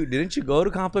 Didn't you go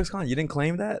to Complex Con? You didn't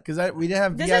claim that? Because we didn't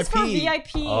have This VIP. is for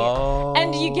VIP. Oh.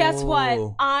 And you guess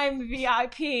what? I'm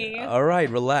VIP. All right,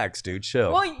 relax, dude.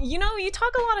 Chill. Well, you know, you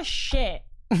talk a lot of shit.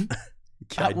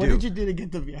 I What do. did you do to get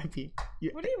the VIP?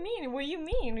 What do you mean? What do you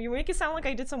mean? You make it sound like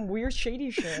I did some weird shady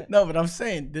shit. No, but I'm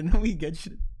saying, didn't we get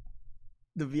you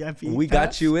the VIP? We pass?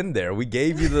 got you in there. We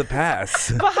gave you the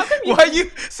pass. But how come you? Why are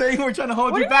you saying we're trying to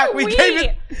hold What you do back? you mean We gave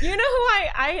it. You know who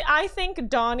I think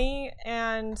Donnie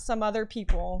and some other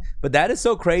people. But that is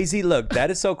so crazy. Look,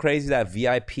 that is so crazy, that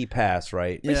VIP pass,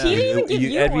 right? But he didn't even give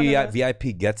you every one of them.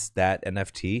 VIP gets that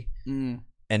NFT. Mm.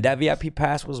 And that VIP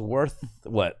pass was worth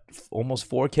what? Almost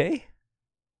 4K?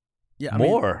 Yeah, I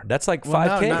mean, More. That's like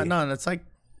well, 5K. No, that's like.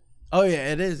 Oh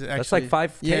yeah, it is. Actually. That's like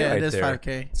 5K Yeah, right it is there.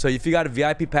 5K. So if you got a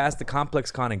VIP pass to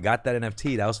Complex Con and got that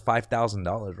NFT, that was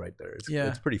 $5,000 right there. Yeah.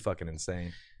 It's pretty fucking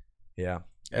insane. Yeah.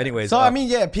 Anyways. So I mean,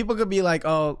 yeah, people could be like,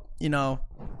 oh, you know,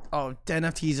 oh, the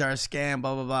NFTs are a scam,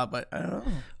 blah blah blah. But I don't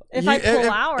know. If I pull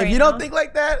out if right you now. don't think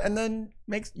like that, and then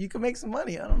you can make some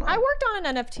money. I don't know. I worked on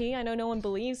an NFT. I know no one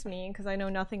believes me because I know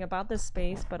nothing about this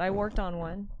space, but I worked on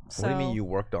one. So, what do you mean you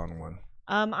worked on one?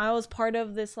 I was part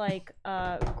of this like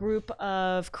group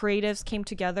of creatives came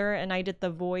together, and I did the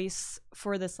voice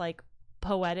for this like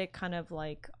poetic kind of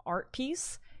like art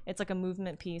piece. It's like a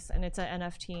movement piece, and it's an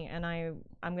NFT, and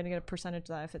I'm gonna get a percentage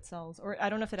of that if it sells, or I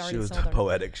don't know if it She already was sold. Or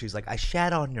poetic. She's like, I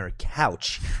shat on your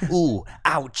couch. Ooh,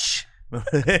 ouch. yeah,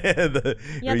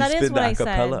 that is what I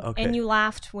said, okay. and you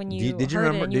laughed when you Did you heard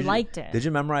remember? it and you liked it. Did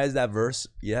you memorize that verse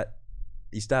yet?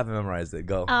 You still haven't memorized it.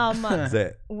 Go. That's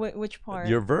it. Which part?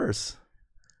 Your verse.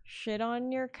 Shit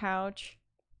on your couch.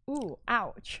 Ooh,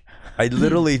 ouch. I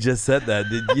literally just said that.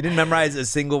 You didn't memorize a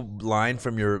single line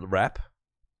from your rap?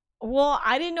 Well,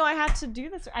 I didn't know I had to do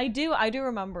this. I do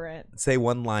remember it. Say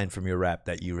one line from your rap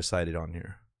that you recited on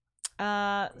here.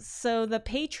 So the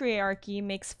patriarchy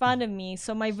makes fun of me,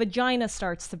 so my vagina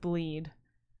starts to bleed.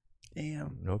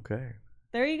 Damn. Okay.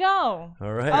 There you go.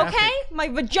 All right. Okay, my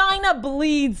vagina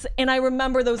bleeds, and I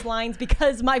remember those lines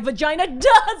because my vagina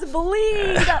does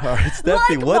bleed. All right,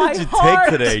 Stephanie, like what my did you heart.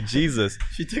 take today? Jesus.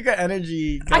 She took an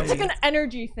energy. I gummy. took an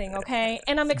energy thing, okay,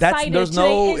 and I'm That's excited. there's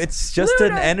Today no. is It's just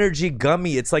lunar. an energy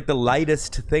gummy. It's like the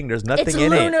lightest thing. There's nothing It's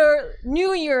in it. Lunar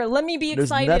New Year. Let me be There's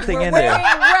excited. nothing We're in wearing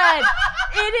there. red.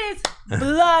 It is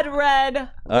blood red, All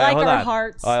right, like hold our on.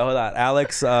 hearts. All right, hold on,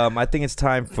 Alex. I think it's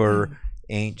time for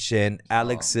Ancient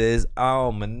Alex's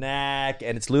Almanac,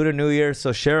 and it's Lunar New Year.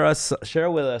 So share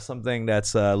with us something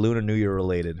that's Lunar New Year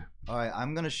related. All right,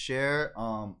 I'm gonna share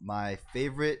my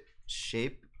favorite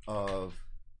shape of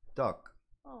duck.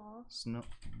 Aw. Snow.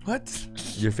 What?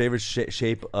 Your favorite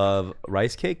shape of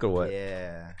rice cake or what?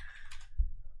 Yeah.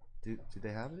 Do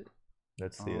they have it?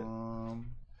 Let's see it.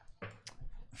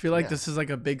 I feel like Yeah. this is like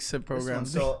a big sip This program. one.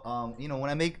 So when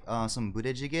I make some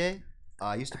budejjigae,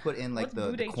 I used to put in like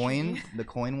What's the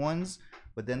coin ones,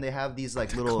 but then they have these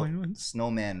like little coin ones?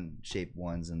 snowman shaped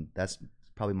ones, and that's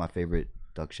probably my favorite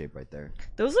duck shape right there.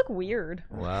 Those look weird.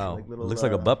 Wow, Like little, looks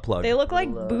like a butt plug. They look like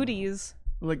Little, booties.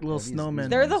 like little these- snowmen.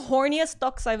 They're the horniest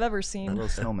ducks I've ever A seen. little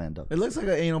snowman duck. It looks like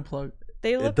an anal plug.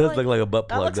 They look It does like, look like a butt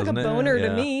that plug, looks like a doesn't it? boner Yeah.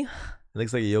 to me. It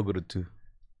looks like a yogurt or two.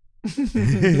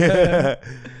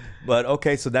 But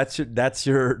okay, so that's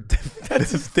your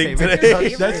thing Favorite today.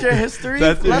 duck. That's your history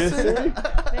That's your lesson. history?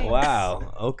 Thanks.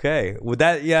 Wow. Okay. With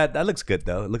that, yeah, that looks good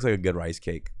though. It looks like a good rice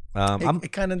cake.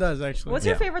 It kind of does actually. What's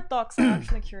your Yeah. favorite ducks? I'm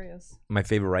actually curious. My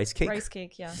favorite rice cake. Rice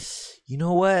cake, yeah. You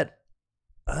know what?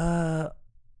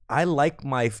 I like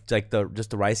the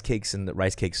rice cakes and the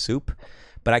rice cake soup,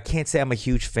 but I can't say I'm a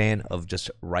huge fan of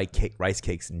just rice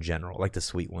cakes in general, like the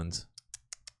sweet ones.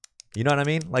 You know what I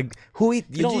mean? Like who eat?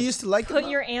 Did you used to like Put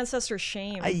them? your ancestors'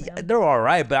 shame. man. They're all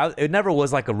right, but it never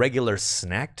was like a regular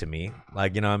snack to me.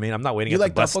 Like you know what I mean? I'm not waiting You at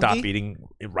like the bus stop tteokbokki? eating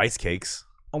rice cakes.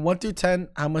 On 1 through 10,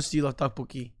 how much do you love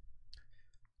tteokbokki?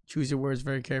 Choose your words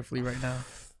very carefully right now.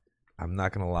 I'm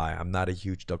not gonna lie, I'm not a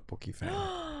huge tteokbokki fan.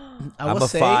 I I'm will a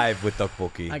say, 5 with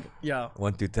tteokbokki.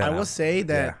 1 through 10. I will say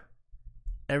that yeah.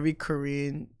 every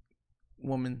Korean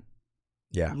woman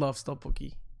Yeah. loves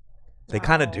tteokbokki. They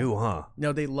kind of Wow. do, huh?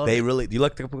 No, they love They it. really. Do you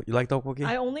like tteokbokki?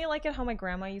 I only like it how my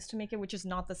grandma used to make it, which is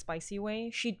not the spicy way.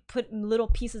 She'd put little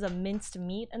pieces of minced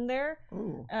meat in there,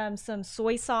 Ooh. some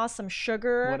soy sauce, some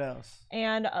sugar, What else?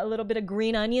 and a little bit of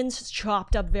green onions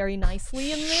chopped up very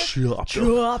nicely in there. Chopped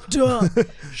Chopped up.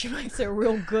 She makes it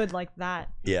real good like that.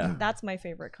 Yeah. That's my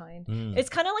favorite kind. Mm. It's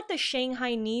kind of like the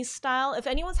Shanghai knees style. If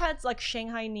anyone's had like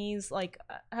Shanghai knees, like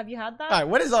have you had that? All right,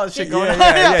 what is all this shit Yeah, going on?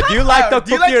 Yeah. Do you like Do you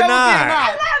tteokbokki like or tteokbokki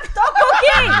not? Tteokbokki!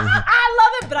 I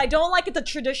love it, but I don't like it the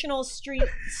traditional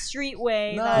street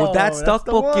way. No. that- Well, that's that's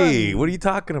the tteokbokki. one. What are you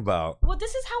talking about? Well,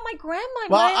 this is how my grandma,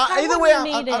 Well, my either way,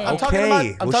 made it. I'm talking Okay, about,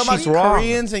 I'm well, talking about she's wrong.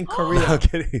 Koreans in Korea. I'm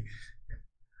kidding.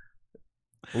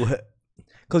 What?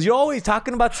 Because you're always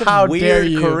talking about some How dare weird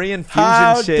you? Korean fusion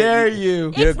How shit. dare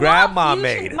you? Your It's grandma not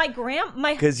fusion. made.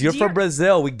 My Because you're dear- from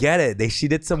Brazil, we get it. She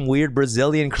did some weird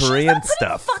Brazilian She's Korean not putting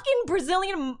stuff. Fucking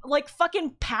Brazilian, like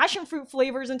fucking passion fruit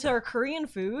flavors into her Korean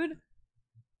food.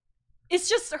 It's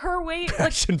just her way. Like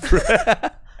Passion fruit.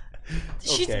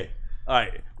 she's. Okay. All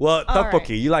right. Well, All tteokbokki. right.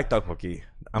 You like tteokbokki?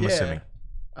 I'm Yeah. assuming.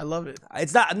 I love it.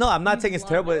 It's not. No, I'm not saying it's love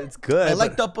terrible. it? It's good. I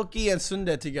like but- tteokbokki and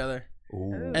sundae together.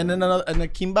 Ooh. And then the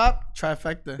kimbap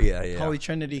trifecta. Yeah. Holy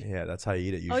Trinity. Yeah, that's how you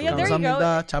eat it usually. Oh, yeah, there you go.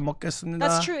 감사합니다. 잘 먹겠습니다.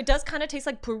 That's true. It does kind of taste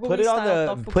like bulgogi Put it on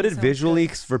style the. tteokbokki Put it sounds visually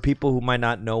good. for people who might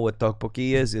not know what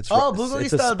tteokbokki is. It's Oh, bulgogi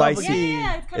it's a style spicy. tteokbokki.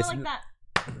 Yeah, it's kind It's- of like that.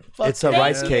 Fuck It's a yeah.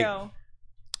 rice Thank cake. you.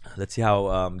 Let's see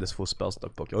how this fool spells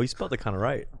tteokbokki. Oh, you spelled it kind of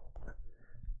right.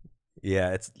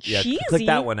 Yeah, it's Click Cheesy.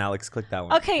 that one, Alex. Click that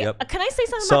one. Okay, Yep. can I say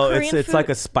something So about Korean it's food? like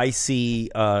a spicy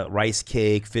rice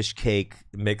cake, fish cake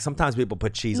mix. Sometimes people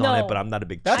put cheese on it, No. but I'm not a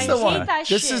big That's cheese the hate one. guy. that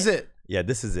This shit. is it. Yeah,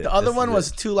 this is it. The other This one is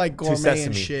was it. too like Too gourmet sesame.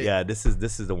 and shit. Yeah, this is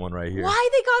the one right here. Why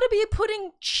they gotta be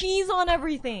putting cheese on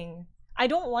everything? I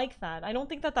don't like that. I don't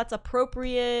think that that's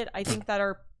appropriate. I think that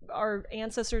our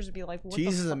ancestors would be like, what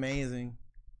Cheese the is fuck? amazing.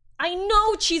 I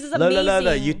know cheese is No, amazing.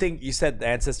 no. You said the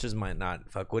ancestors might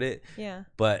not fuck with it. Yeah.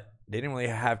 But they didn't really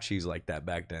have cheese like that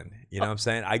back then. You know what I'm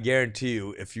saying? I guarantee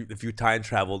you, if you time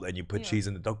traveled and you put cheese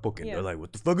in the tteokbokki, they're like,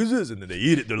 "What the fuck is this?" And then they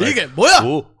eat it. They're like,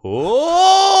 뭐야?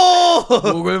 "Oh,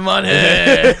 먹을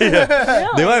만해.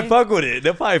 They might fuck with it.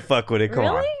 They'll probably fuck with it. Come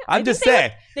on. Really? I'm just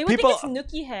saying. They would think it's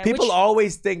nookie head. People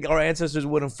always think our ancestors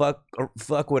wouldn't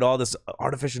fuck with all this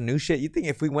artificial new shit. You think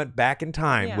if we went back in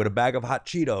time with a bag of hot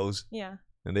Cheetos,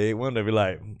 and they ate one, they'd be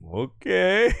like,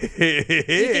 okay.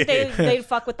 You think they'd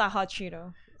fuck with that hot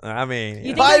Cheeto? I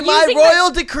mean, by my royal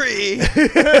decree,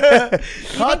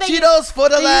 hot Cheetos for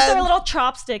the they use land. their little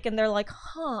chopstick and they're like,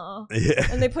 huh? Yeah.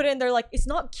 And they put it in. They're like, it's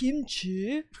not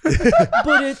kimchi,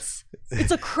 but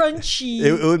it's a crunchy.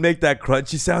 It would make that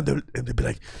crunchy sound, and they'd be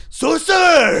like, "Saucer!"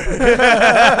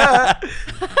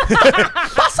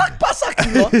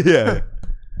 바삭바삭. Yeah.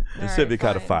 It All should be right,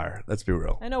 kind of fine. fire. Let's be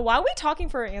real. I know. Why are we talking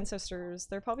for our ancestors?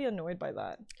 They're probably annoyed by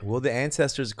that. Well, the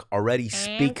ancestors already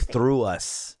speak through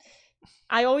us.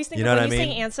 I always think You know when what you I say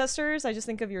mean? ancestors, I just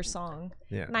think of your song.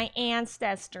 Yeah. My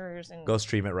ancestors. And Go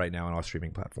stream it right now on all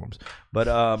streaming platforms. But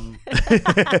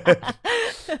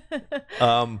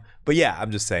but yeah,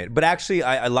 I'm just saying. But actually,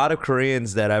 a lot of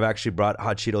Koreans that I've actually brought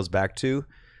hot Cheetos back to,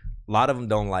 a lot of them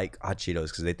don't like hot Cheetos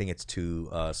because they think it's too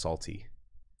salty.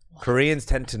 What? Koreans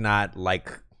tend to not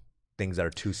like things that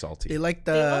are too salty. They like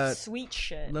they love the sweet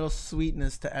shit. little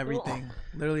sweetness to everything.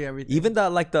 Literally everything. Even the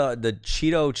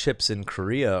Cheeto chips in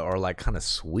Korea are like kind of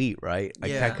sweet, right?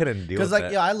 Like, I couldn't deal with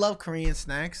because that. I love Korean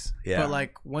snacks. Yeah. But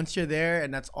like once you're there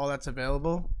and that's all that's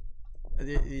available,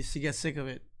 you get sick of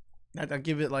it. I'll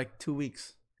give it like 2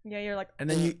 weeks. Yeah, you're like. And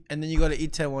then you go to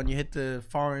Itaewon, you hit the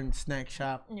foreign snack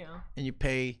shop, and you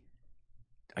pay.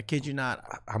 I kid you not.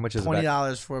 How much is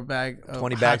 $20 for a bag of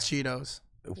 20 hot bags? Cheetos?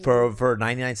 For a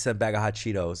 99-cent bag of hot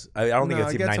Cheetos. I don't think No,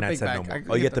 it's I even get the 99 big cent no bag. more.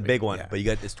 I Oh, you get get the the big big- one, yeah. but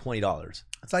it's $20.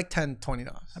 It's like $20.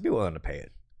 I'd be willing to pay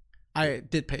it. I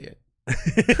did pay it.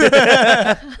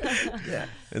 Yeah.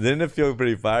 And then it feel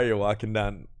pretty fire. You're walking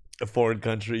down a foreign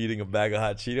country eating a bag of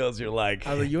hot Cheetos. You're like,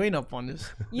 I was like, you ain't up on this.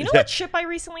 You know what chip I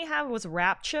recently had was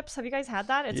wrap chips. Have you guys had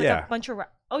that? It's like a bunch of.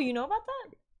 Oh, you know about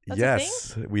that? That's a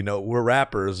yes, we know. We're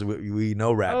rappers. We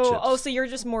know rap chips. Oh, so you're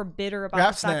just more bitter about Rap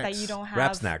the fact snacks. that you don't have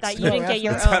Rap snacks. that you didn't get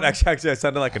your It's not own. actually, I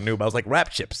sounded like a noob. I was like,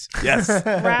 rap chips. Yes.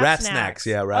 Rap snacks.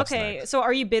 Yeah, rap okay, snacks. so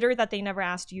are you bitter that they never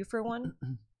asked you for one?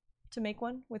 To make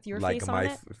one with your Like face my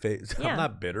on it? face. Yeah. I'm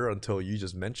not bitter until you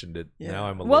just mentioned it. Yeah. Now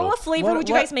I'm a What little. flavor would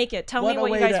you guys make it? Tell me a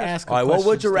what way you guys to would. ask a All right, what would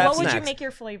question, your rap What would you snacks? make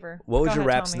your flavor? What would Go your ahead,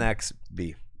 rap tell me. snacks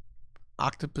be?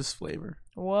 Octopus flavor.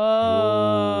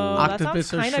 Whoa, Octopus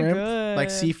that or sounds kind of shrimp. good. Like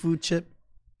seafood chip.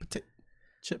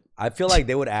 I feel like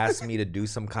they would ask me to do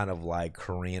some kind of like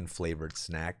Korean flavored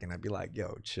snack, and I'd be like,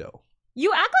 "Yo, chill."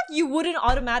 You act like you wouldn't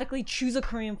automatically choose a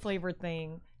Korean flavored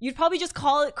thing. You'd probably just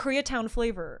call it Koreatown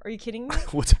flavor. Are you kidding me?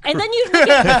 What's And then you'd make it,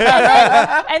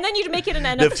 and then you'd make it an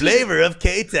NFT. the flavor of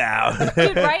K-Town?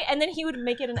 Dude, right? And then he would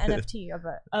make it an NFT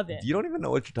of it. You don't even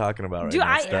know what you're talking about right Dude,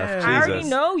 now, I Steph. already Jesus.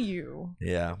 know you.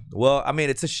 Yeah. Well, I mean,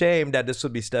 it's a shame that this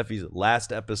would be Steffi's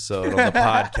last episode on the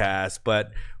podcast,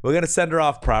 but we're gonna send her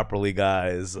off properly,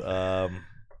 guys.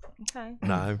 Okay.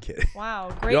 Nah, I'm kidding.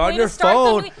 Wow, great You're way on your to start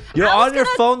phone. the week. You're I was on your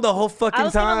gonna- phone the whole fucking I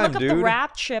was gonna time, look up dude. the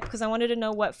wrap chip because I wanted to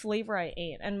know what flavor I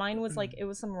ate, and mine was like it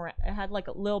was some. It had like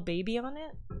a little baby on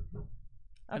it.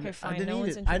 Okay, fine. I didn't No eat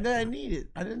one's it. I interested. didn't eat it.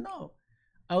 I didn't know.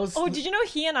 I was. Oh, did you know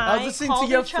he and I I was listening to called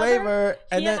your each other? flavor,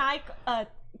 and He then and I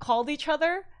called each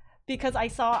other because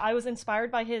I was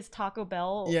inspired by his Taco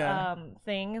Bell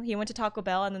thing. He went to Taco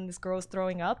Bell and then this girl was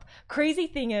throwing up. Crazy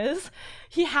thing is,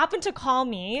 he happened to call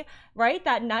me right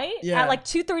that night at like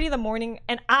 2:30 in the morning,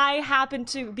 and I happened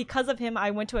to, because of him,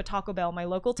 I went to a Taco Bell, my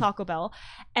local Taco Bell,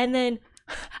 and then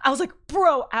I was like,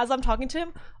 bro, as I'm talking to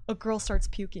him, a girl starts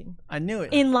puking I knew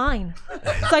it. in line.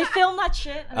 So I filmed that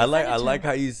shit. And I sent it to like him.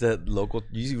 how you said local.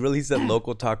 You really said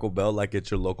local Taco Bell like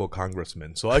it's your local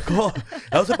congressman. So I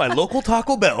was at my local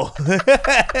Taco Bell.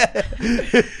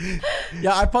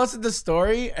 Yeah, I posted the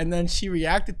story and then she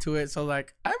reacted to it. So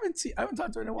like, I haven't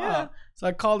talked to her in a while. Yeah. So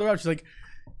I called her up. She's like,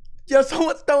 "Yo,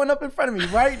 someone's throwing up in front of me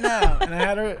right now." And I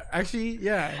had her actually.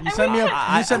 Yeah, you sent me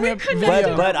a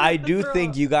video. But I do Throw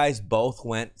think up. you guys both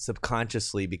went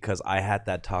subconsciously because I had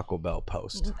that Taco Bell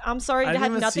post. I'm sorry, I it didn't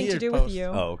had even nothing see to your do with post. you.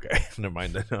 Oh, okay. Never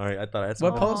mind then. All right. I thought I had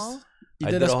What something. post? You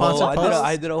I did a whole, sponsored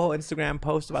I post. did a whole Instagram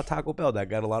post about Taco Bell that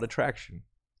got a lot of traction.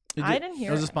 I didn't hear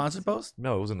It was a it. sponsored post.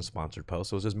 No, it wasn't a sponsored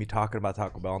post. It was just me talking about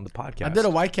Taco Bell on the podcast. I did a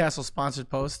White Castle sponsored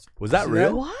post. Was that See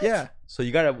real? What? Yeah, So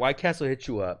you got a White Castle hit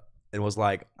you up and was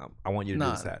like, I want you to do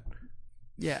Nah. this, that.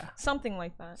 yeah, Something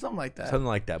like that. something like that. Something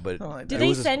like that. But Something like Did that. they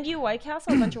was a- send you White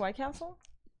Castle? A bunch of White Castle?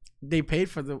 They paid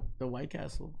for the White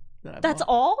Castle. that I That's bought.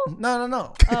 all?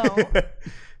 No. Oh.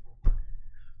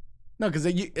 No, because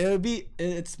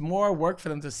it's more work for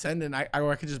them to send in. I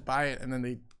could just buy it and then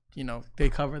they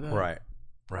cover the Right.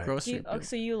 grocery.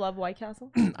 So you love White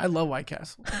Castle? I love White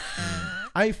Castle.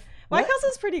 White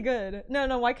Castle's pretty good.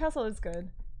 No, White Castle is good.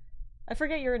 I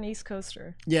forget you're an East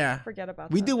Coaster. Yeah. Forget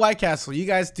about We that. do White Castle. You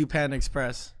guys do Panda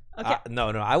Express. Okay. No.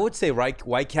 I would say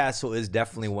White Castle is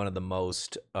definitely one of the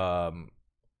most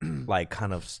like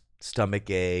kind of stomach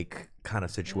ache kind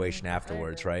of situation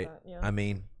afterwards, agree with right? that, yeah. I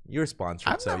mean, you're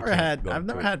sponsored. I've so you never can't had go I've into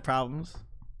never it. had problems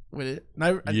with it.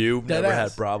 You've dead never ass.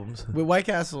 had problems. With White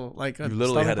Castle, like You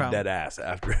literally had a dead ass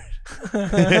after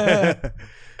it.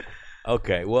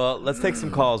 Okay, well, let's take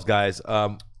some calls, guys.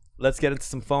 Let's get into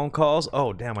some phone calls.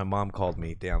 Oh, damn, my mom called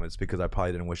me. Damn, it's because I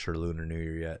probably didn't wish her Lunar New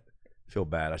Year yet. Feel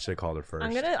bad. I should have called her first.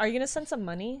 Are you gonna send some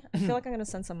money? I feel like I'm gonna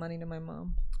send some money to my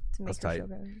mom to make That's her tight. feel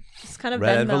good. It's kind of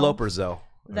Red Venmo. envelope or Zelle?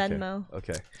 Venmo.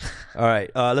 Okay. All right.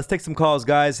 Let's take some calls,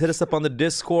 guys. Hit us up on the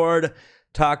Discord.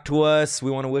 Talk to us. We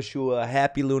want to wish you a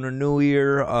happy Lunar New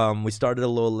Year. We started a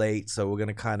little late, so we're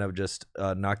gonna kind of just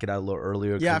knock it out a little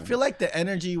earlier. Yeah, I feel like the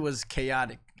energy was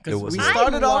chaotic because It was. we I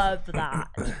started off. love that.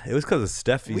 it was because of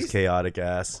Steffi's chaotic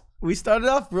ass. We started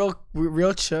off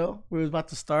real chill. We was about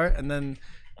to start, and then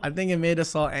I think it made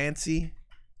us all antsy.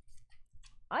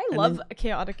 I love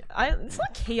chaotic. It's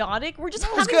not chaotic. We're just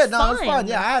It was having good. fun. No, it was fun.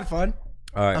 Yeah, I had fun.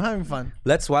 All right. I'm having fun.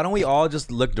 Why don't we all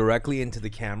just look directly into the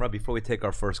camera before we take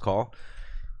our first call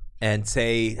and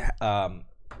say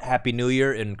Happy New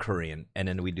Year in Korean, and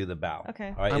then we do the bow. Okay.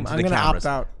 All right, I'm into the gonna cameras.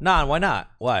 opt out. Nah, why not?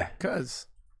 Why? Cause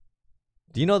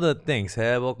Do you know the thing?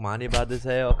 새해 복 많이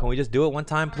받으세요. Can we just do it one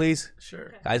time, please?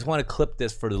 sure. I just want to clip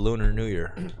this for the Lunar New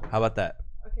Year. How about that?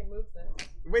 Okay, move this.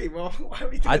 Wait, well, why are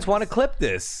we doing I just want to clip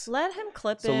this. Let him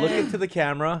clip it. So look into the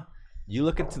camera. You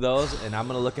look into those, and I'm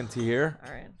gonna look into here.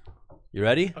 All right. You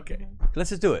ready? Okay. Let's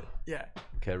just do it. Yeah.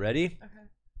 Okay, ready? Okay.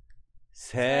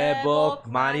 새해 복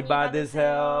많이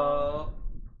받으세요.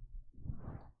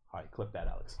 All right, clip that,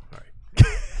 Alex. All right.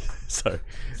 Sorry.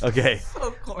 Okay.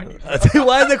 So corny.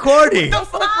 Why is it corny?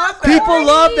 People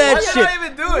love that Why shit. did I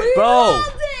even do it? Bro,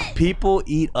 people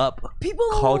eat up People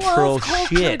cultural love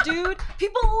culture, shit. dude.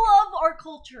 People love our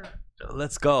culture.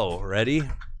 Let's go. Ready?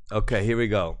 Okay, here we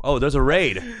go. Oh, there's a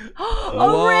raid.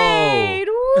 A raid!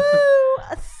 Woo!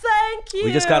 Thank you.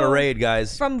 We just got a raid,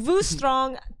 guys. from Vu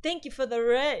Strong. Thank you for the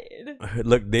raid.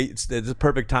 Look, it's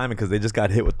perfect timing because they just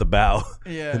got hit with the bow.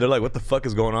 Yeah. And they're like, what the fuck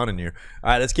is going on in here?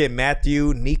 All right, let's get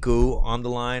Matthew Niku on the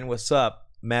line. What's up?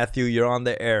 Matthew, you're on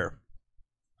the air.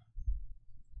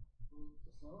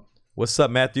 What's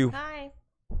up, Matthew? Hi.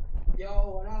 Yo,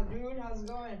 what up, dude? How's it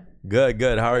going?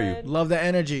 Good. How are you? Good. Love the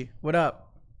energy. What up?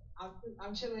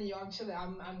 I'm chilling, yo. I'm chilling.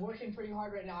 I'm working pretty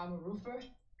hard right now. I'm a roofer.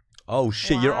 Oh,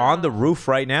 shit. You're on the Wow. roof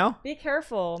right now? Be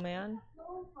careful, man.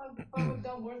 No, I'm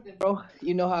done working, bro.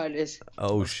 You know how it is.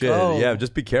 Oh, shit. go. Yeah,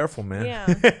 just be careful, man. Yeah.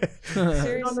 No,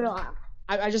 Seriously. no, no.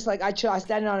 I just like I chill. I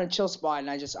stand on a chill spot and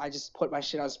I just put my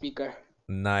shit on speaker.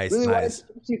 Nice, Really wanted nice. to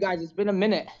talk to you guys. It's been a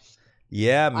minute.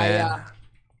 Yeah, man.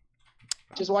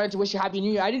 Just wanted to wish you Happy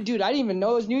New Year. I didn't even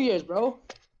know it was New Year's, bro.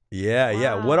 Yeah.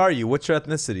 Wow. What are you? What's your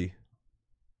ethnicity?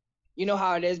 You know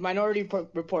how it is. Minority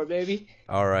report, baby.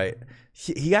 All right.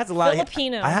 He has a lot.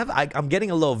 Filipino. I'm getting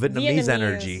a little Vietnamese Vietnamese.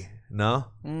 energy. No?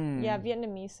 Mm. Yeah,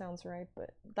 Vietnamese sounds right,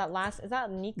 but that last is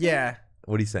that Nico? Yeah.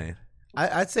 What are you saying?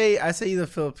 I'd say either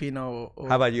Filipino. Or,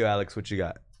 How about you, Alex? What you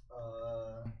got?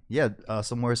 Yeah,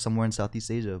 somewhere in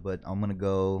Southeast Asia, but I'm gonna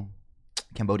go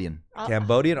Cambodian.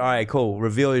 Cambodian? All right, cool.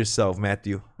 Reveal yourself,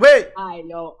 Matthew. Wait. I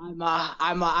know. I'm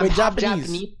Wait, half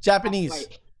Japanese. Japanese.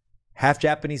 White. Half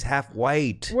Japanese, half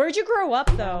white. Where'd you grow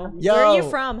up though? Yo. Where are you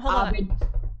from? Hold on.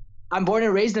 I'm born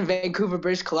and raised in Vancouver,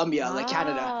 British Columbia, like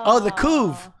Canada. Oh, the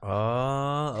Couve.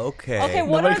 Oh, okay. Okay,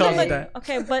 what Nobody are calls the it that.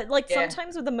 okay, but like Yeah.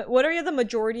 sometimes with what are the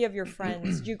majority of your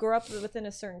friends? Do you grow up within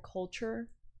a certain culture?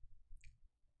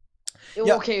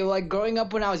 Yeah. Okay, like growing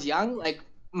up when I was young, like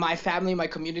my family, my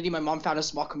community, my mom found a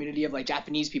small community of like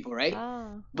Japanese people, right? Ah.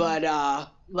 But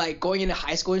like going into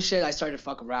high school and shit, I started to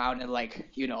fuck around and like,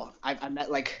 you know, I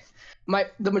met like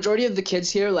the majority of the kids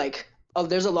here, like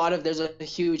there's a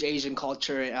huge Asian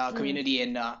culture community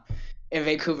in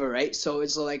Vancouver, right? So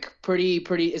it's like pretty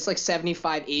it's like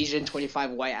 75 Asian,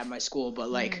 25 white at my school, but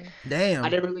like Damn. I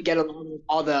didn't really get along with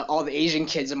all the Asian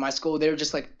kids in my school. They were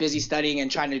just like busy studying and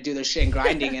trying to do their shit and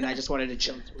grinding, and I just wanted to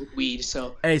chill with weed.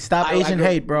 So Hey, stop I Asian go-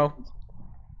 hate, bro.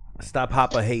 Stop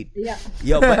Hoppa hate. yeah,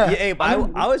 Yo, but yeah, I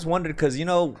always wondered because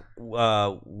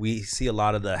we see a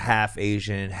lot of the half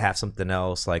Asian, half something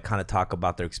else, like kind of talk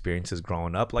about their experiences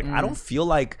growing up. Like I don't feel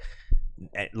like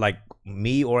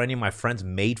me or any of my friends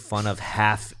made fun of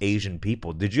half Asian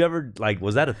people. Did you ever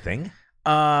was that a thing?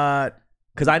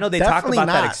 Because I know they talk Definitely about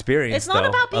that not. experience. It's not though.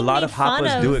 about being a lot made of fun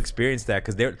Happas do of. experience that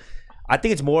because they're. I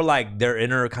think it's more like their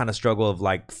inner kind of struggle of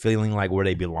like feeling like where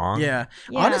they belong. Yeah.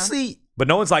 Yeah. Honestly, But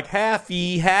no one's like happy.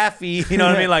 You know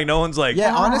what I mean? Like no one's like.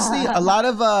 yeah. Honestly, a lot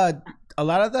of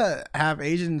the half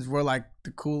Asians were like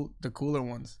the cooler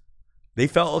ones. They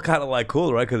felt kind of like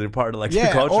cool, right? Because they're part of like Yeah.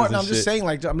 the cultures Or and I'm just shit. saying,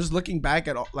 like, I'm just looking back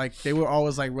at like they were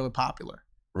always like really popular.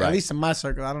 Right. At least in my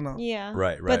circle, I don't know. Yeah.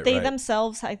 Right. But they right.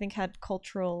 themselves, I think, had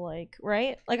cultural, like,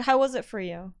 right? Like, how was it for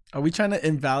you? Are we trying to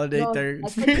invalidate No, their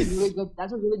that's, like a experience? really good,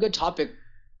 that's a really good topic.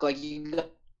 Like you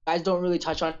guys don't really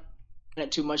touch on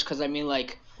it too much because I mean,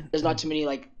 like, there's not too many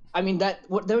like. I mean there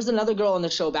was another girl on the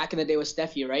show back in the day with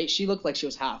Steffi, right? She looked like she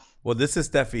was half. Well, this is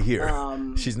Steffi here.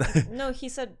 She's not. No, he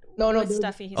said No, with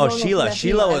there- Steffi. He Oh, said, Sheila. Steffi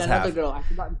Sheila and was another half. girl. I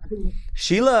forgot. I think,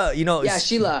 Sheila, you know. yeah,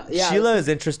 Sheila. Yeah. Sheila is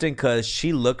interesting because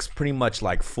she looks pretty much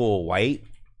like full white,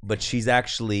 but she's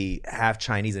actually half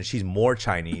Chinese and she's more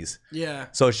Chinese. Yeah.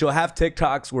 So she'll have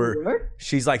TikToks where What?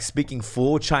 she's like speaking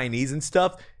full Chinese and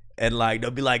stuff. And like they'll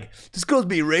be like, this girl's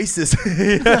being racist.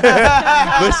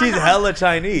 But she's hella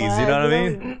Chinese, you know what I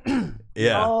mean?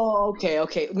 Yeah. Oh,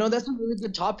 okay. No, that's a really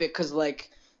good topic because, like,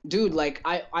 dude, like,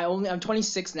 I'm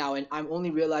 26 now, and I'm only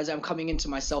realizing I'm coming into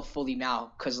myself fully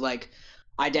now because, like,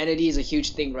 identity is a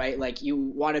huge thing, right? Like, you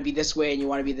want to be this way and you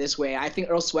want to be this way. I think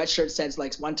Earl Sweatshirt said,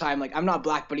 like, one time, like, I'm not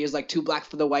black, but he was like, too black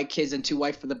for the white kids and too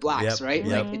white for the blacks, Yep, right?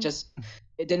 yep. Like,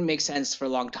 it didn't make sense for a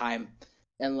long time.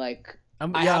 And, like, I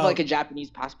Yo, have, like, a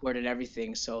Japanese passport and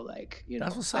everything, so, like, you know.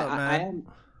 That's what's up, I man.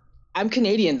 I'm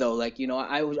Canadian, though. Like, you know,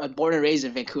 I was born and raised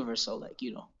in Vancouver, so, like,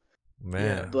 you know.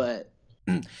 Man. But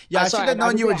Yeah, I sorry, should have I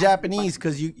known was you were gonna ask you a Japanese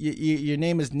because your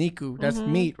name is Niku. That's Mhm.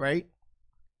 meat, right?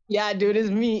 yeah, dude, it's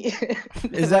me.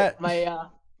 Is that-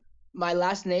 my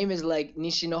last name is like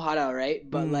Nishinohara, right?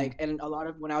 But like, and a lot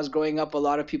of when I was growing up, a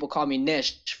lot of people call me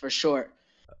Nish for short.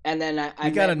 And then I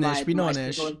We got met a Nish. We know my a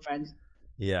Nish. Singaporean friends.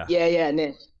 Yeah. Yeah,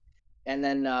 Nish. And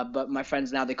then, but my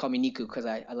friends now they call me Niku because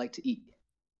I like to eat.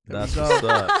 That's So, what's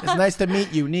up. It's nice to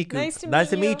meet you, Niku. Nice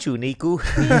to meet you, Niku.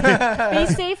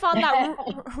 Be safe on that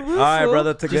roof. All right,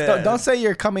 brother. Just don't say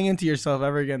you're coming into yourself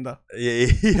ever again, though.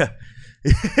 Yeah.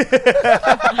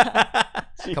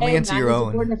 Coming into your It's own.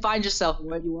 important to find yourself and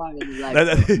what you want in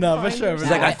life. No, for sure. She's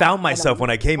like, I found myself when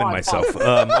I came in myself.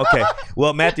 Okay.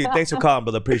 Well, Matthew, thanks for calling,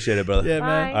 brother. Appreciate it, brother. Yeah,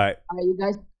 man. Bye. All right. All right, you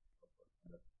guys.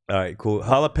 All right, cool.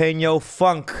 Jalapeno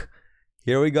funk.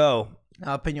 Here we go.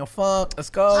 Jalapeno funk. Let's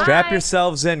go. Strap Hi.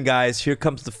 yourselves in, guys. Here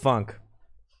comes the funk.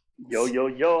 Yo,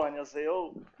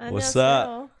 안녕하세요. What's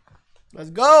up? Let's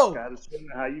go.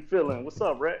 How you feeling? What's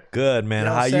up, Rhett? Good, man.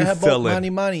 Yo, How say you about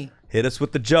feeling? Money. Hit us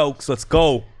with the jokes. Let's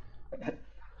go.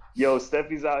 Yo,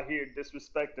 Steffi's out here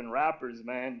disrespecting rappers,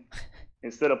 man.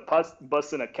 Instead of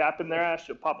busting a cap in their ass,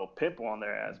 she'll pop a pimple on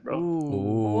their ass, bro.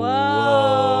 Ooh.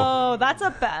 Whoa,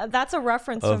 that's a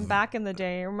reference from Of- back in the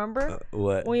day. Remember?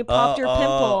 What? When you popped your pimple.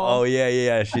 Oh,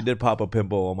 yeah. She did pop a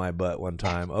pimple on my butt one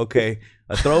time. Okay.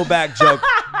 A throwback joke.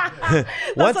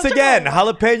 Once such a again, good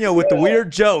jalapeno with the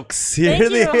weird jokes. Here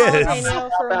Thank they you, is. Jalapeno,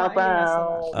 for reminding us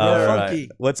of that. All Yeah, right. funky.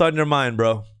 What's on your mind,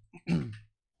 bro?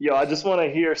 Yo, I just want to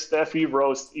hear Steffi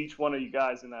roast each one of you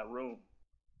guys in that room.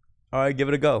 All right, give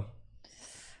it a go.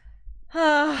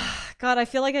 God, I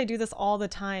feel like I do this all the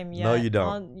time. No, yet you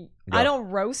don't. I Go. don't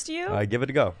roast you. All right, give it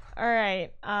a go. All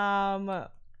right.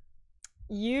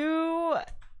 You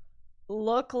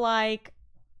look like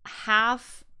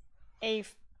half a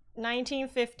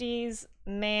 1950s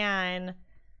man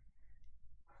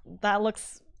that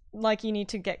looks like you need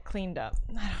to get cleaned up.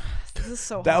 This is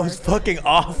so That hard. was fucking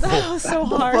awful. That was so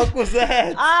hard. What was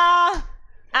that?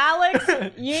 Alex,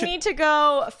 you need to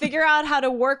go figure out how to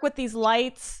work with these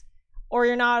lights or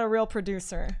you're not a real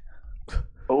producer.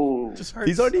 Oh, Just hurts.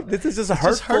 He's already. This is just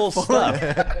hurtful hurtful. stuff.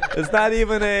 It's not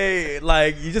even a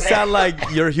like. You just sound like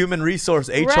your human resource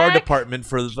HR Rack. department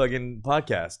for the fucking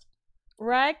podcast.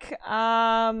 Rec,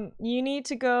 you need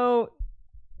to go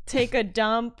take a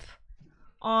dump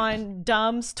on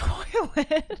Dumb's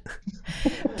toilet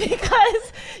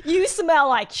because you smell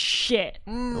like shit.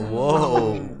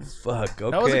 Whoa, fuck.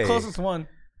 Okay. That was the closest one.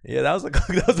 Yeah, that was the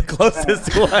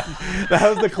closest one.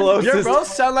 That was the closest. Your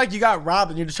roast sound like you got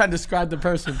robbed and you're just trying to describe the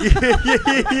person.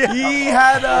 yeah. He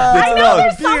had I know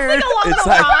there's beard. something along It's the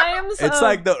like- rhymes. It's of-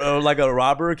 like the like a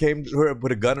robber came to her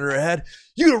with a gun in her head.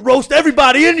 You gonna roast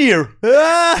everybody in here?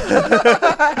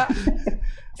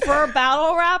 for a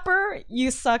battle rapper, you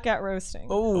suck at roasting.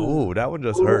 Oh, Ooh, that one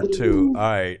just hurt too. All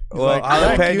right. Well, like,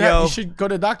 Alec, jalapeno. you should go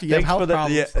to the doctor. You have Thanks health for the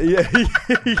problems.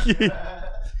 yeah.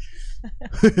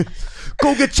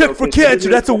 Go get checked for cancer.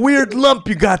 That's a weird lump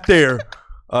you got there.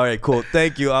 All right, cool.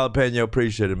 Thank you, jalapeno.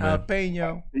 Appreciate it, man.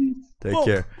 Jalapeno. Take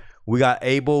care. We got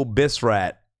Abel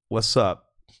Bisrat. What's up?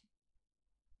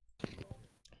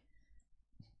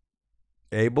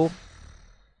 Abel?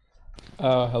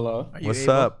 Hello. Are you What's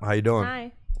able? up? How you doing?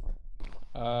 Hi.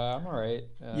 I'm alright.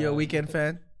 You a Weekend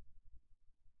fan?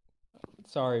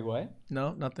 Sorry, what?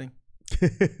 No, nothing.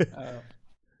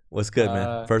 What's good,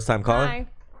 man? First time calling? Hi.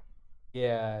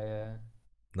 Yeah.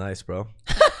 Nice, bro.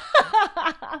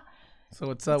 So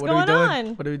what's up? What's what are we going doing?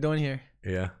 on? What are we doing here?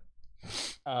 Yeah.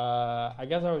 I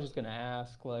guess I was just gonna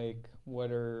ask, like,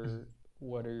 what are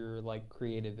your like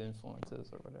creative influences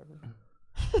or whatever?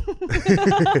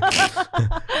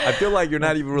 I feel like you're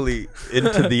not even really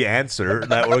into the answer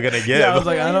that we're gonna give. Yeah, I was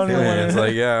like, I don't even Yeah, want it's to.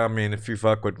 like, yeah, I mean, if you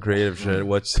fuck with creative shit,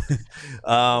 what's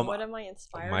What am I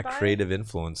inspired my by? creative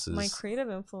influences? My creative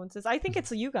influences. I think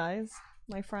it's you guys,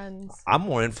 my friends. I'm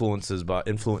more influences.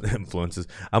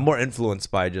 I'm more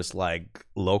influenced by just like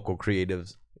local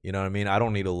creatives. You know what I mean? I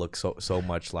don't need to look so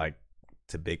much like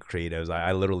to big creatives.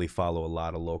 I literally follow a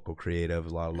lot of local creatives,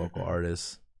 a lot of local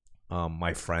artists.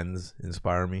 My friends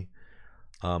inspire me,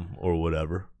 or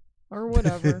whatever. Or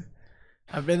whatever.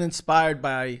 I've been inspired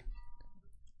by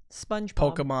SpongeBob.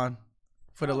 Pokemon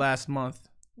for the last month.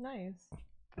 Nice.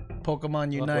 Pokemon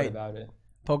What Unite. about it?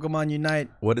 Pokemon Unite.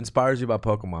 What inspires you about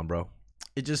Pokemon, bro?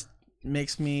 It just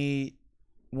makes me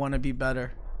want to be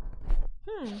better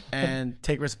and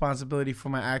take responsibility for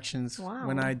my actions Wow.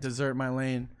 when I desert my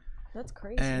lane That's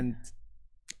crazy. and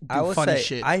do I would funny say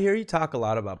shit. I hear you talk a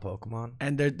lot about Pokemon,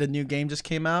 And the new game just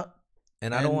came out.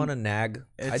 and I don't And want to nag.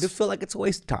 I it's- do feel like it's a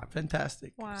waste of time.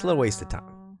 Fantastic. wow. It's a little waste of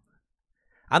time.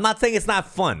 I'm not saying it's not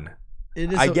fun.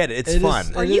 It is I get it. It's fun.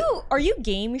 Are you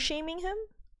game shaming him?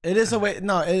 It is a waste.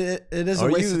 No, it is a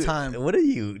waste of time. What are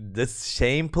you? This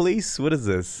shame police? What is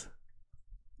this?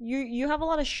 You have a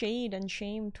lot of shade and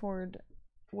shame toward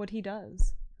what he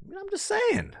does. I mean, I'm just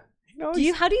saying. You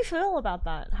know, How do you feel about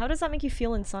that? How does that make you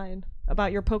feel inside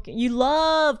about your Pokemon? You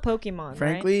love Pokemon, right?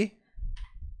 Frankly,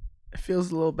 it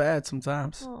feels a little bad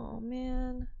sometimes. Oh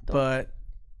man. But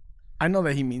I know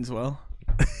that he means well.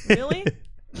 Really?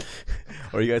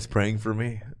 are you guys praying for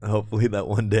me? Hopefully that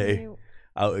one day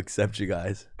I'll accept you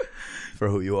guys for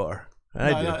who you are.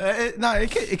 And I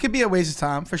do. It could be a waste of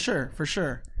time for sure.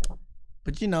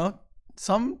 But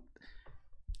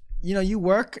you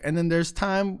work and then there's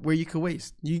time where you could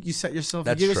waste. You set yourself.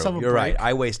 That's you give true. yourself a You're break. right.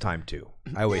 I waste time too.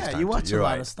 I waste time. you watch too. You're a lot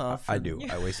right. of stuff. I do.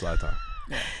 I waste a lot of time.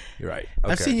 You're right.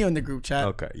 Okay. I've seen you in the group chat.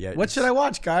 Okay. Yeah. What should I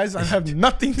watch, guys? I have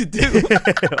nothing to do.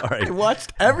 All right. I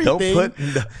watched everything.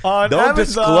 Don't on Don't Amazon,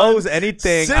 disclose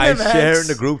anything I Cinemax. share in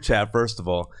the group chat. First of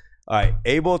all. All right,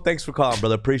 Abel, thanks for calling,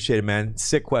 brother. Appreciate it, man.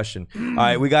 Sick question. All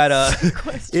right, we got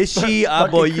is she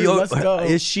Fucking crew, let's go.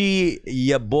 is she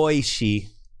your boy? She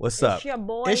what's up? It's your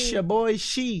boy. It's your boy.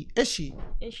 She. Is she?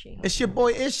 Is she? It's your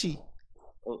boy. Is she?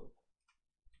 What's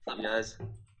up, guys?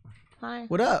 Hi.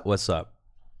 What up? What's up?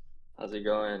 How's it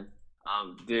going?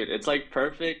 Dude, it's like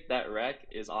perfect that Rec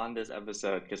is on this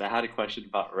episode because I had a question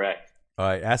about Rec. All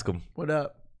right, ask him. What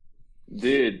up?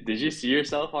 Dude, did you see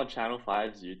yourself on Channel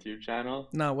 5's YouTube channel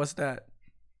No, what's that?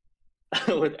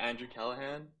 with Andrew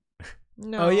Callahan?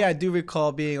 No. Oh yeah, I do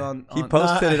recall being on. He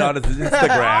posted it on his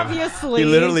Instagram. Obviously. He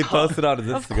literally posted on his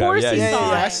Instagram. Of course yeah, he he- Yeah,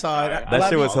 saw I it. saw it. Alright. that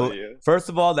shit was follow you. first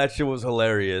of all, that shit was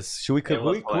hilarious. Should we It could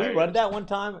was we run hilarious. that one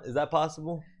time? Is that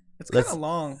possible? It's kind Let's- of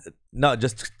long. No,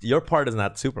 just your part is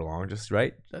not super long, just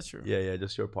right? That's true. Yeah,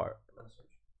 just your part.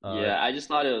 Yeah, I just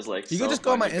thought it was like You so can just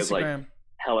go on my funny 'cause, like, Instagram.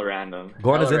 hella random. Go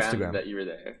on his Hella random Instagram. that you were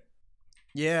there.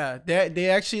 Yeah, they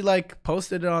actually like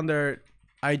posted it on their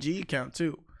IG account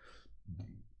too.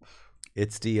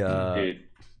 It's the Dude,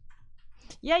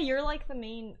 Yeah, you're like the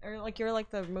main, or like you're like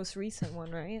the most recent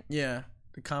one, right? Yeah,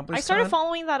 the accomplice. I started Con.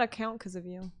 following that account because of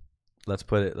you. let's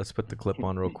put the clip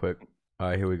on real quick. All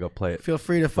right, here we go. Play it. Feel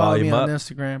free to follow me Volume on up.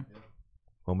 Instagram.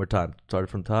 One more time. Start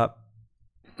from top.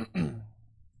 All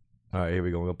right, here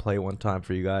we go. We're gonna play it one time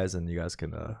for you guys, and you guys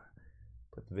can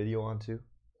put the video on too.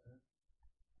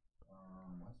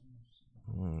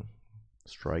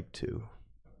 Strike two.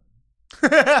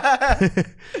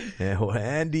 Yeah, well,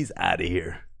 Andy's out of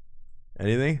here.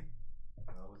 Anything?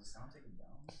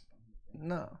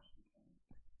 No,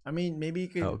 I mean maybe you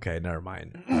could. Okay, never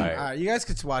mind. All All right. right, you guys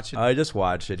could watch it. I just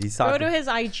watched it. He's Go talking. to his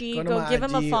IG. Go to Go my give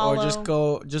him a IG follow.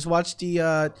 or just watch the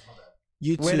YouTube.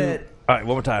 With it. All right,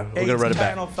 one more time. We're gonna run it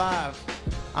back. Channel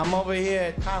 5. I'm over here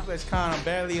at Complex Con. I'm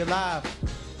barely alive.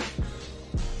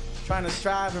 Trying to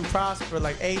strive and prosper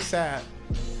like ASAP.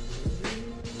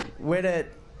 Where that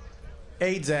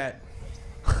AIDS at?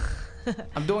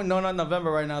 I'm doing No Nut November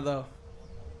right now though.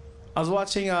 I was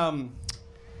watching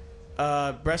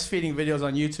breastfeeding videos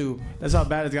on YouTube. That's how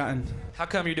bad it's gotten. How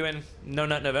come you're doing No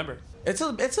Nut November? It's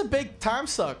a big time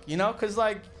suck, you know, cause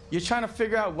like you're trying to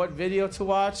figure out what video to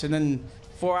watch, and then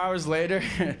 4 hours later,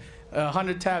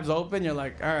 100 tabs open. You're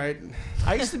like, all right.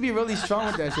 I used to be really strong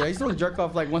with that shit. I used to only jerk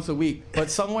off like once a week, but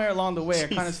somewhere along the way, I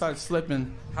kind of started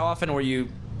slipping. How often were you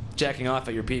jacking off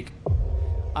at your peak?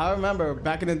 I remember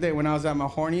back in the day when I was at my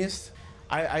horniest,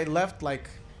 I left like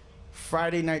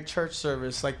Friday night church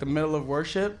service, like the middle of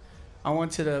worship. I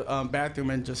went to the bathroom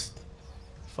and just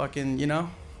fucking,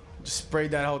 just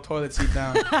sprayed that whole toilet seat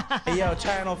down. Hey, yo,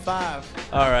 Channel 5.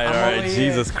 All right, I'm over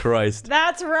Jesus here. Christ.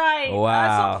 That's right.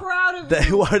 Wow. I'm so proud of That-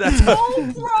 you. wow, that's so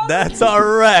a- proud That's of you.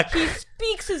 a wreck. He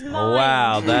speaks his mind.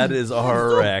 Wow, that is a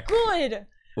So wreck. good.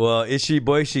 Well, Ishi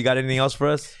boy, she got anything else for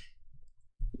us?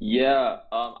 Yeah,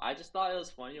 I just thought it was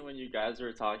funny when you guys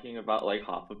were talking about like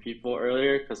Hapa people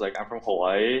earlier, because like I'm from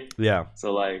Hawaii. Yeah.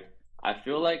 So like I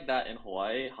feel like that in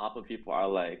Hawaii, Hapa people are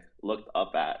like looked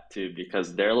up at too,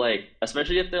 because they're like,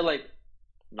 especially if they're like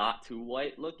not too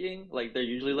white looking, like they're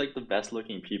usually like the best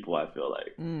looking people, I feel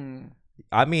like.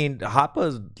 I mean,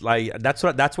 Hapa's like that's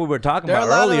what we were talking There are about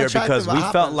a lot of earlier, because attractive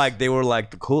we felt Hapas. like they were like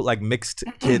the cool, like mixed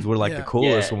kids were like the Yeah.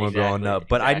 coolest Yeah, when we were growing exactly, up.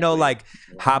 But I know exactly.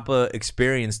 like Hapa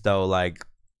experience though, like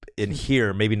in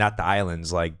here, maybe not the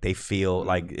islands, like they feel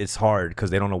like it's hard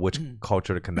because they don't know which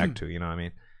culture to connect to. You know what I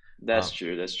mean? That's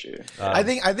true, that's true. I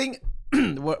think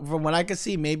from what I can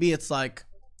see, maybe it's like,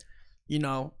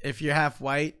 if you're half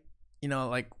white,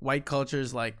 like white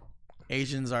cultures, like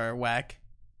Asians are whack.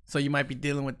 So you might be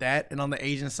dealing with that. And on the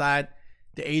Asian side,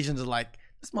 the Asians are like,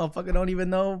 this motherfucker don't even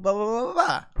know blah, blah, blah, blah,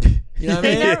 blah. You know what I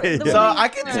mean? Never- the So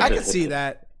way- I could see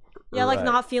that. Yeah, like Right.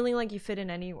 not feeling like you fit in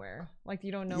anywhere. Like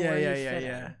you don't know where you fit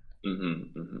in.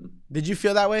 Did you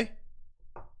feel that way?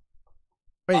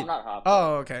 Wait. I'm not Hapa.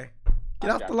 Oh, okay. Get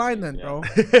I'm off the line then,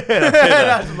 Japanese, bro.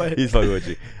 That's funny. He's fucking with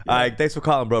you. All right, thanks for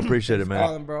calling, bro. Appreciate it, man.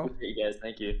 Calling, bro. Okay, guys,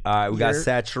 thank you. All right, we got You're-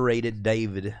 Saturated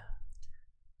David.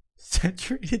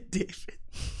 Saturated David.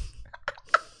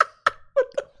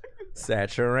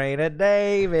 Saturated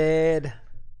David.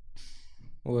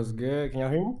 What's good? Can y'all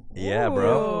hear me? Yeah,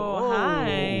 bro. Ooh,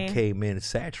 hi. Came in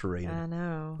saturated. I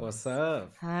know. What's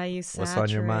up, How you What's on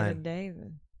your mind?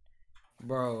 David?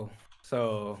 bro?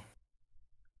 So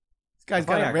This guy's I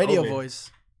finally got a got radio COVID.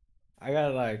 voice. I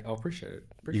got appreciate it.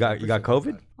 You got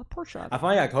COVID? A Porsche. I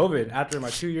finally got COVID after my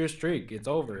 2-year streak. It's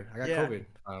over. I got Yeah. COVID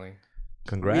finally.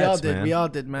 Congrats, We all did. man. We all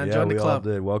did, man. Yeah, Join the we club.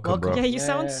 all did. Welcome, bro. Yeah, you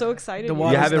sound Yeah. so excited. The you You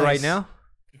water's have it right nice. now?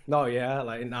 No, yeah,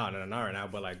 like no, not right now.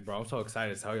 But like, bro, I'm so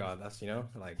excited to tell y'all. That's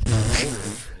like,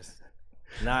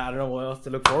 nah, I don't know what else to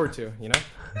look forward to.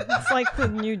 It's like the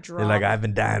new drop. They're like, I've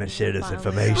been dying to share this Finally.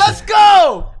 information. Let's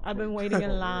go. I've been waiting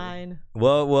in line.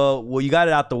 Well, you got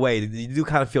it out the way. You do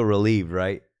kind of feel relieved,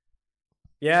 right?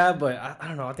 Yeah, but I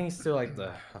don't know. I think it's still like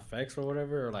the effects or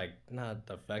whatever, or like not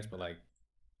the effects, but like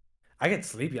I get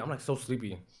sleepy. I'm like so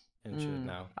sleepy and shit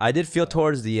now. I did feel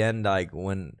towards the end, like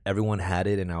when everyone had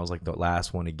it and I was like the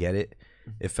last one to get it.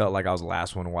 It felt like I was the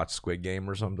last one to watch Squid Game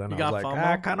or something. You I got was like, FOMO?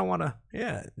 I kind of want to,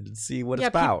 see what Yeah,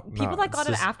 it's about. people No, that it's got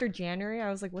it just- after January,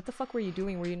 I was like, what the fuck were you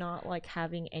doing? Were you not like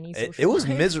having any social It was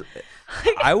life? miserable.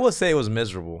 I will say it was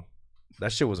miserable.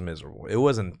 That shit was miserable. It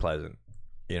wasn't pleasant.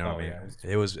 You know what I mean?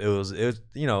 yeah, It was.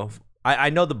 You know, I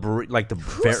know the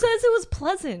Who says it was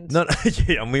pleasant? No,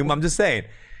 I mean, I'm just saying,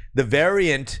 the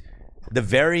variant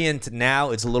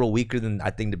now it's a little weaker than I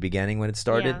think the beginning when it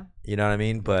started. Yeah. You know what I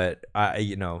mean? But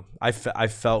I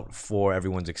felt for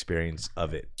everyone's experience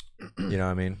of it. You know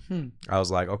what I mean? I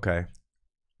was like, okay.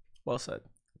 Well said.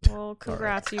 Well,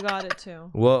 congrats, you got it too.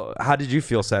 Well, how did you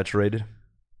feel, Saturated?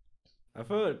 I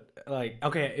feel like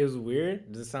okay, it was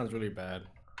weird. This sounds really bad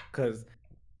because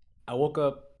I woke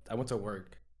up. I went to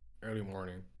work early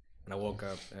morning, and I woke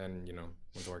up and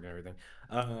went to work and everything.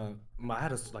 I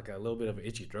had a little bit of an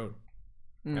itchy throat,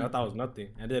 and I thought it was nothing.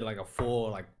 I did like a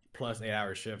full plus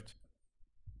 8-hour shift.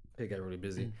 It got really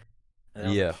busy, and I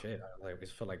was like, shit, it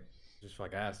just felt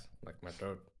like ass, like my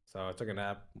throat. So I took a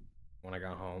nap when I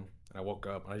got home, and I woke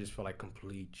up and I just felt like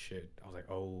complete shit. I was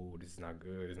like, oh, this is not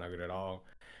good. It's not good at all.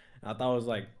 I thought it was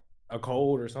like a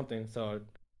cold or something. So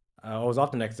I was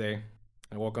off the next day.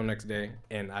 I woke up next day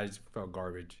and I just felt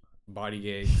garbage. Body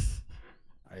aches.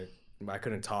 I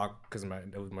couldn't talk because my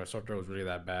sore throat was really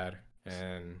that bad.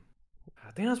 And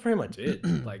I think that's pretty much it.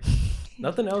 Like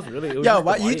nothing else really. It was Yo, the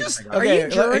what you body. just? Like, Are Okay, you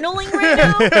journaling right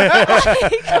now?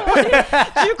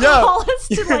 Did you call us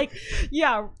to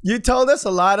yeah, You told us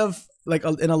a lot of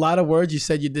in a lot of words. You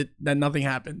said you did that. Nothing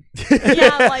happened.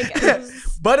 yeah, like it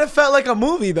was, But it felt like a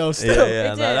movie though. Still,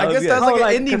 It did. I guess that's Oh,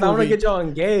 like an indie 'cause I want to movie. get y'all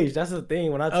engaged. That's the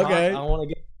thing. When I talk, Okay. I want to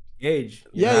get engaged.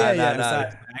 Yeah,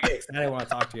 yeah. I get excited when I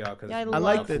talk to y'all because Yeah, I I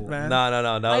liked love- it, man. No.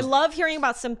 I love hearing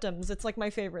about symptoms. It's like my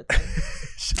favorite thing.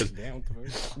 Damn, what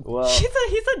the fuck? Well, He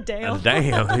said damn.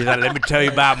 damn. He's like, let me tell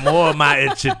you about more of my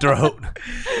itchy throat.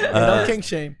 Don't king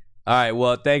shame. All right.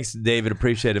 Well, thanks, David.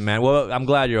 Appreciate it, man. Well, I'm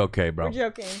glad you're okay, bro. We're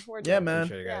joking. Yeah, man.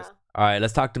 Appreciate it, guys. All right.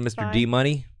 Let's talk to Mr. Bye. D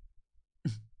Money.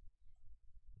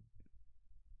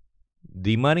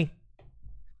 D Money.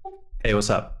 Hey, what's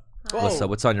up? What's up?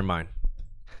 What's on your mind?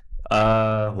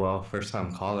 Well, first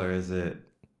time caller. Is it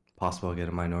possible to get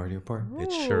a minority report?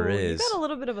 It sure Ooh, is. You got a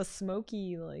little bit of a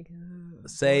smoky, like.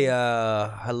 Say,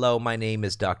 hello, my name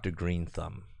is Dr. Green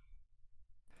Thumb.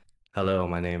 Hello,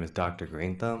 my name is Dr.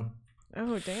 Green Thumb.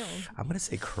 Oh damn. I'm gonna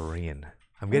say Korean.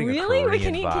 I'm getting Really? a Korean Wait,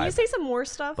 can vibe. you say some more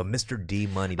stuff? But Mr. D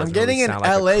Money I'm doesn't getting really an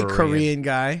sound like LA a Korean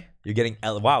guy. You're getting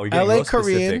wow. You're getting LA real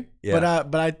Korean, specific. Yeah.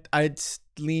 but I'd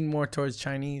lean more towards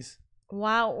Chinese.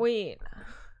 Wow. Wait.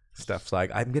 Stuff's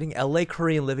like I'm getting LA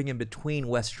Korean living in between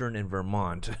Western and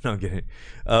Vermont. No, I'm kidding.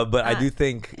 But I do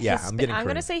think I'm getting. I'm Korean.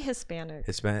 gonna say Hispanic.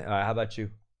 Hispanic. How about you?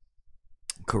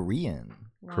 Korean.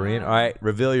 Korean. All right.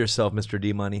 Reveal yourself, Mr.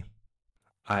 D Money.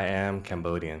 I am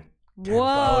Cambodian.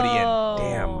 Whoa.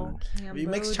 Damn. You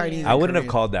mix Chinese. I wouldn't have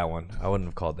Korean. called that one. I wouldn't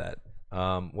have called that.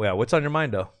 Yeah. What's on your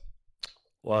mind though?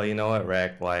 Well, you know what,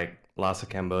 Rec? Like, lots of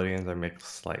Cambodians are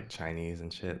mixed, like, Chinese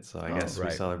and shit. So I guess we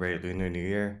right. celebrate Lunar New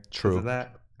Year. True. Because of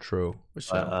that. True.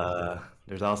 But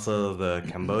there's also the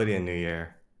Cambodian New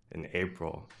Year in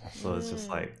April. So it's just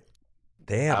like,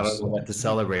 Damn. I don't know what to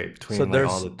celebrate between So like, there's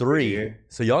all the three.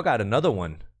 So y'all got another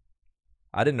one.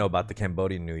 I didn't know about the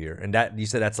Cambodian New Year, and that you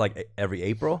said that's like every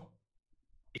April.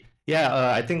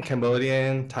 Yeah, I think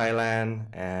Cambodian, Thailand,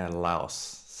 and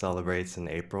Laos celebrates in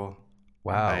April.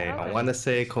 Wow. I want to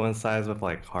say coincides with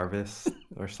like harvest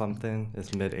or something.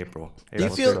 It's mid-April. Do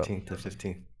you April feel- 13th to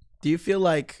 15th. Do you feel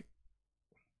like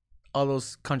all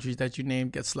those countries that you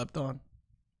named get slept on?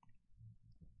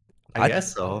 I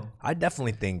guess so. I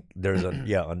definitely think there's a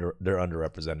they're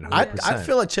underrepresented. I'd 100%.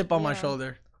 feel a chip on my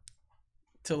shoulder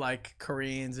to like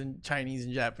Koreans and Chinese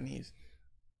and Japanese.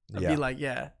 I'd Yeah. be like,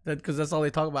 because that's all they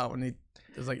talk about when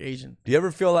it's like Asian. Do you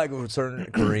ever feel like with certain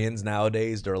Koreans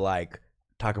nowadays they're like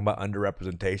talking about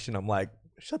underrepresentation? I'm like,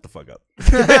 shut the fuck up.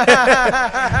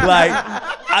 Like,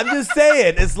 I'm just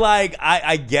saying, it's like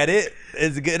I get it.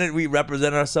 It's good that we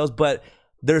represent ourselves, but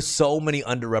there's so many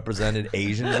underrepresented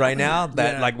Asians right now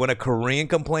that like when a Korean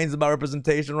complains about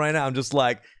representation right now, I'm just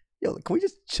like, yo, can we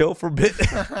just chill for a bit?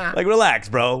 Like, relax,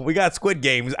 bro. We got Squid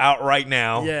Games out right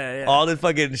now. Yeah. All the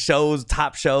fucking shows,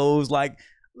 top shows. Like,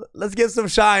 let's give some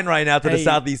shine right now to the Hey,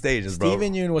 Southeast Asians, bro.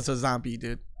 Steven Yeun was a zombie,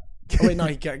 dude. Oh, wait, no,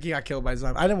 he got killed by a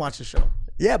zombie. I didn't watch the show.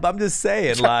 Yeah, but I'm just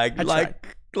saying, like,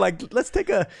 let's take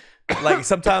a, like,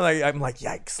 sometimes I'm like,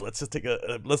 yikes, let's just take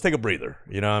a breather.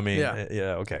 You know what I mean?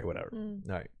 Yeah. Okay, whatever.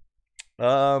 All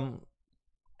right.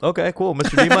 Okay, cool,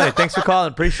 Mr. D Money. Thanks for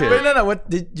calling. Appreciate Wait, it. no. What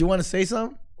did you want to say?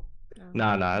 Something?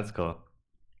 No, that's cool.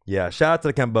 Yeah, shout out to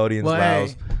the Cambodians, Well,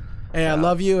 Laos. hey, I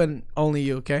love you and only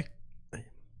you. Okay. All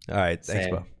right, thanks, Same.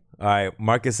 bro. All right,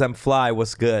 Marcus M. Fly,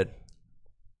 what's good?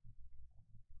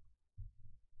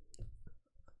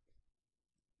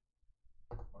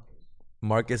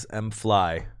 Marcus M.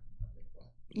 Fly.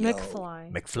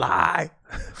 McFly. McFly.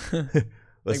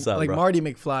 What's up, like bro? Marty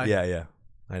McFly. Yeah.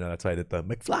 I know, that's why I did the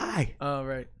McFly. Oh,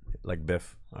 right. Like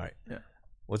Biff. All right. Yeah.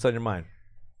 What's on your mind?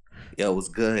 Yo, what's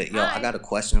good? Yo, I got a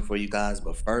question for you guys,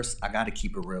 but first, I got to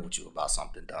keep it real with you about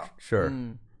something, dog. Sure.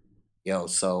 Yo,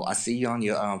 so I see you on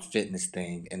your fitness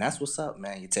thing, and that's what's up,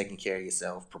 man. You're taking care of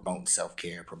yourself, promoting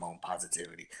self-care, promoting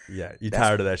positivity. Yeah, you That's-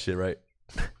 tired of that shit, right?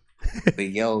 But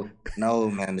yo, no,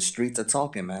 man, the streets are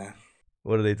talking, man.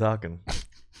 What are they talking?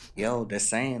 Yo, they're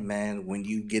saying, man, when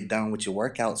you get done with your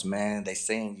workouts, man, they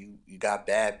saying you got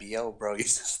bad BO, bro. You're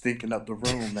just stinking up the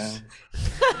room, man.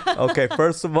 Okay,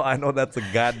 first of all, I know that's a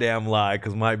goddamn lie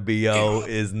because my BO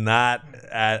is not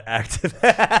active.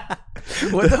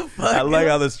 What the fuck? I like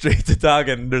how the streets are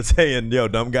talking. They're saying, yo,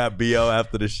 dumb got BO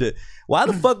after the shit. Why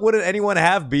the fuck wouldn't anyone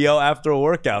have BO after a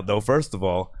workout, though, first of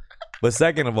all? But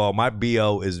second of all, my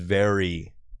BO is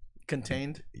very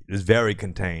Contained.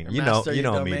 contained. You Master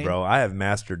know your me, domain? bro. I have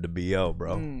mastered the BO,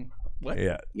 bro. What?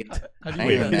 Yeah. How do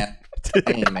you do that?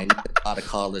 Hey, man, you get a lot of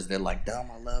callers. They're like,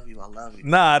 "Dumb, I love you, I love you."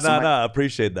 Nah. Somebody- I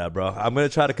appreciate that, bro. I'm gonna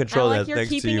try to I control like that. you're Thanks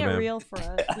to keeping you, it man. real for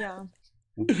us. Yeah.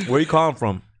 Where you calling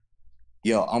from?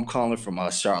 Yo, I'm calling from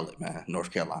Charlotte, man,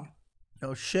 North Carolina.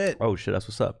 Oh shit. Oh shit, that's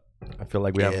what's up. I feel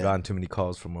like we haven't Yeah. gotten too many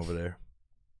calls from over there.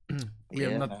 We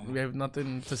have Yeah, nothing. man. We have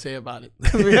nothing to say about it.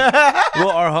 Well,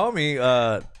 our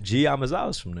homie G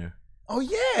Amazawa's from there. Oh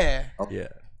yeah. Yeah.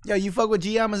 Yo, you fuck with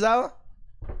G Yamazawa?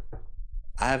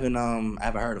 I haven't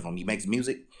heard of him. He makes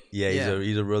music. Yeah, Yeah.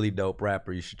 he's a really dope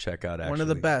rapper. You should check out. Actually, One of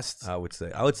the best. I would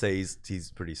say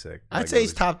he's pretty sick. I'd Like, say he's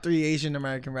really- top 3 Asian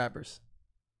American rappers.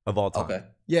 of all time. Okay.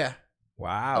 Yeah.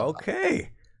 Wow.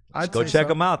 Okay. I'd Go say check so.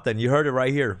 them out. Then you heard it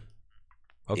right here.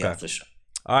 Okay. Yeah, for sure.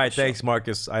 All right. Thanks,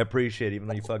 Marcus. I appreciate it, even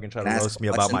though you fucking try to Can I ask roast a me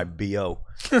about my question? BO.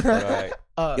 All right.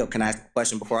 Yo, can I ask a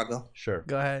question before I go? Sure.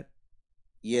 Go ahead.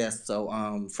 Yeah,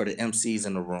 so for the MCs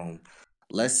in the room,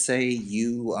 let's say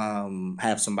you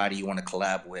have somebody you want to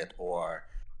collab with or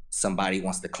somebody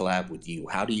wants to collab with you.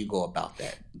 How do you go about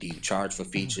that? Do you charge for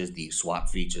features? Do you swap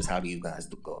features? How do you guys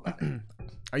go about it?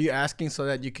 Are you asking so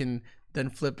that you can then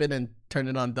flip it and turn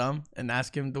it on dumb and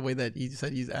ask him the way that he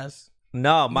said he's asked?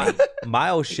 No, my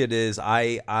old shit is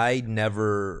I've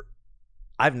never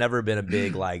been a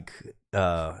big like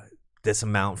this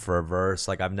amount for a verse.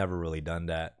 Like I've never really done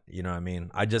that. You know what I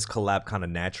mean? I just collab kind of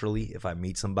naturally if I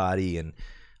meet somebody and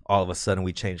all of a sudden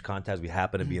we change contacts. We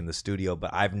happen to be in the studio,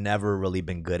 but I've never really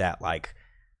been good at like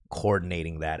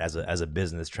coordinating that as a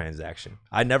business transaction.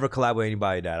 I never collab with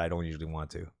anybody that I don't usually want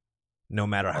to, no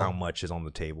matter how much is on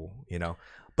the table, you know.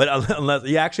 But unless,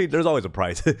 yeah, actually, there's always a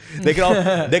price. They could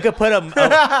put they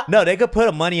could put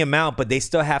a money amount, but they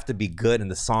still have to be good,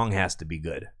 and the song has to be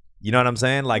good. You know what I'm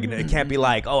saying? Like it can't be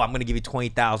like, oh, I'm gonna give you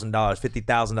 $20,000,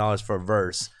 $50,000 for a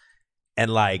verse, and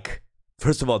like,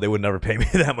 first of all, they would never pay me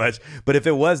that much. But if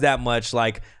it was that much,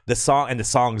 like the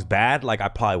song's bad, like I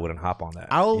probably wouldn't hop on that.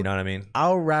 You know what I mean?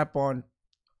 I'll rap on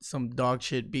some dog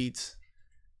shit beats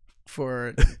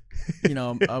for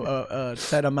a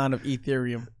set amount of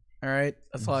Ethereum. All right,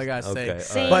 that's all I gotta say. Okay,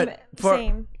 Same, but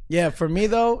same. for me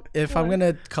though, if I'm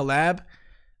gonna collab,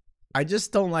 I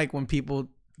just don't like when people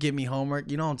give me homework.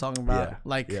 You know what I'm talking about?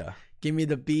 Give me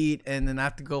the beat and then I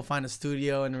have to go find a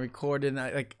studio and record it.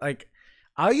 And like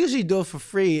I'll usually do it for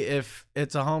free if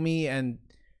it's a homie and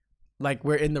like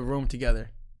we're in the room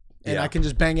together, and I can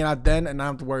just bang it out then, and I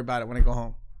don't have to worry about it when I go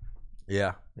home.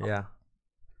 Yeah.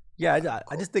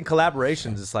 I just think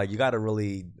collaborations. It's like you got to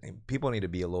really. People need to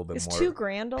be a little bit Is more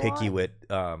 $2,000 a picky lot? with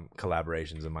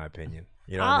collaborations, in my opinion.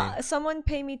 You know what I mean? Someone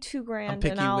pay me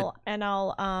 $2,000 and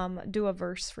I'll do a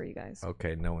verse for you guys.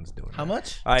 Okay, no one's doing How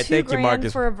much? All right, thank you, $2,000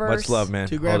 Marcus. for a verse. Much love, man.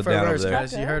 $2,000 Hold for it a down verse, over there.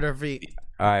 guys. You heard her feet.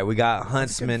 All right, we got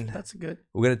Huntsman. That's good.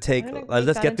 We're gonna take. I'm gonna Let's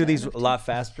make that get through into these a lot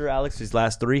faster, Alex. These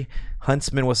last three.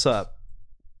 Huntsman, what's up?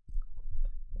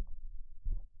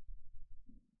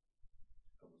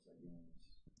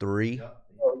 Three.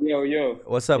 Yo.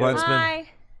 What's up, Huntsman? Hi.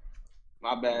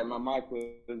 My bad, my mic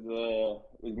was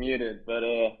muted, but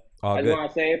All I good. just want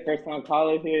to say, first time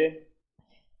caller here.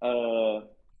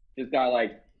 Just got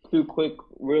like two quick,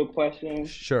 real questions.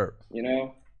 Sure.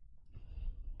 You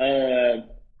know.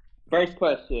 First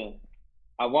question.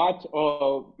 I watch.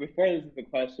 Oh, before this is the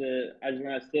question, I just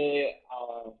want to say,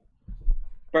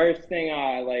 first thing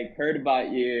I like heard about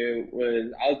you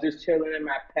was I was just chilling in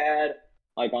my pad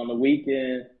like on the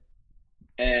weekend.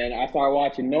 And I started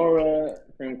watching Nora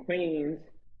from Queens,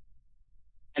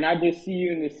 and I just see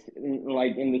you in the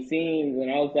scenes, and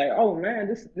I was like, oh man,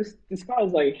 this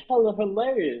guy's like hella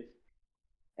hilarious.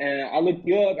 And I looked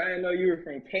you up. I didn't know you were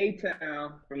from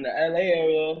K-Town, from the LA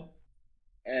area.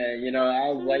 And I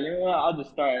was like, you know what? I'll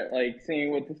just start like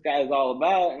seeing what this guy's all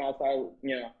about, and I started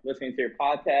listening to your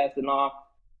podcast and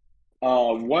all.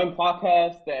 One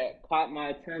podcast that caught my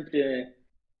attention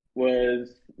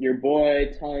was your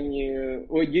boy telling you,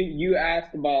 well, you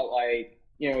asked about like,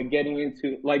 getting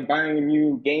into like buying a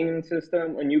new gaming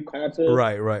system, a new console.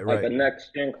 Right. Like a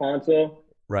next gen console.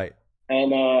 Right.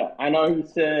 And I know he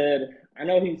said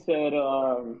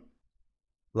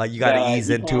like you got to ease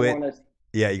you into kinda it.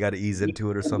 Yeah, you got to ease into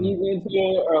it or something. Ease into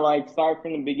it or like start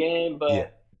from the beginning, but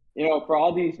Yeah. for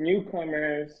all these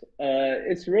newcomers,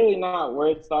 it's really not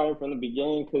worth starting from the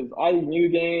beginning because all these new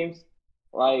games,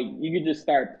 like you could just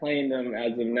start playing them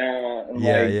as of now. And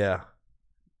Yeah.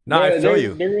 No, I feel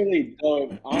you. They're really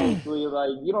dope. Honestly,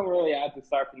 like you don't really have to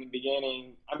start from the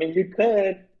beginning. I mean, you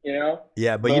could,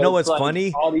 Yeah, but you know what's it's like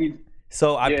funny? all these.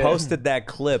 So I posted that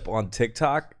clip on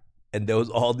TikTok, and there was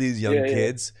all these young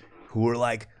kids who were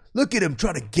like, "Look at him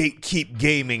trying to gatekeep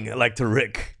gaming," like to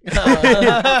Rick.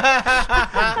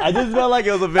 I just felt like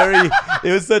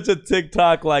it was such a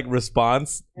TikTok like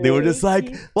response. They were just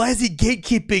like, "Why is he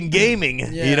gatekeeping gaming?"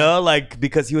 Like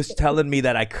because he was telling me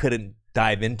that I couldn't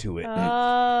dive into it.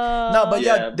 No,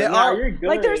 but there are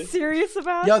like they're serious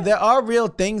about it. there are real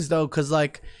things though, cause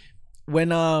like when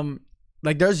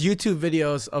like there's YouTube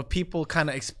videos of people kind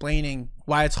of explaining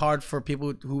why it's hard for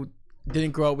people who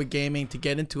didn't grow up with gaming to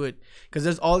get into it, because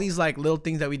there's all these like little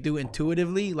things that we do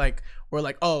intuitively, like we're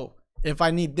like, oh, if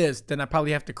I need this, then I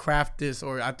probably have to craft this,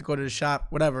 or I have to go to the shop,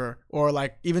 whatever, or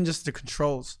like even just the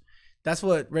controls. That's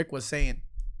what Rick was saying.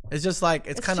 It's just like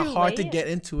it's kind of hard to get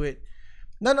into it.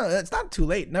 No, it's not too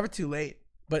late. Never too late.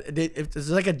 But if there's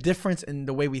like a difference in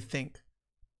the way we think.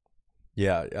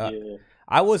 Yeah. Yeah.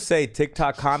 I would say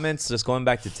TikTok comments. Just going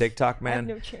back to TikTok, I have man.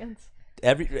 no chance.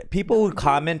 People who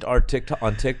comment on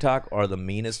TikTok are the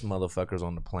meanest motherfuckers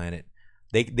on the planet.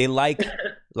 They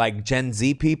like Gen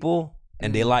Z people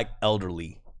and they like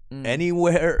elderly.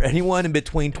 Anyone in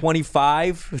between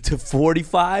 25 to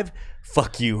 45,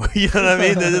 fuck you. You know what I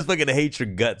mean? They just fucking hate your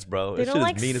guts, bro. They That don't shit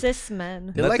like is mean as- cis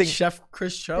men. They like Chef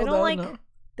Chris Cho. They don't though, like. no?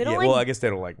 They don't Yeah, like. well, I guess they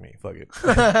don't like me. Fuck it.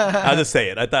 I'll just say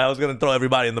it. I thought I was gonna throw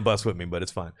everybody in the bus with me, but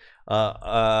it's fine.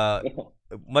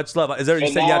 Much love. Is there? You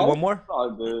But said you had nah, one more? it's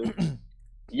all good.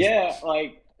 Yeah,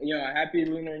 like happy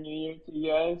Lunar New Year to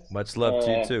you guys. Much love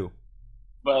to you too.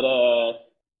 But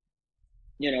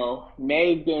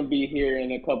May's gonna be here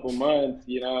in a couple months,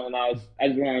 and I just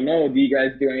want to know, do you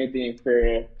guys do anything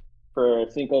for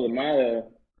Cinco de Mayo?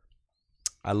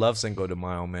 I love Cinco de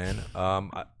Mayo, man.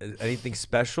 Anything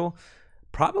special?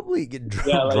 Probably get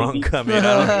Yeah, drunk. I mean,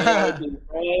 I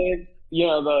don't,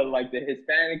 the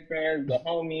Hispanic friends, the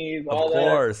homies, all of that.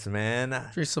 course, man.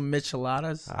 Drink some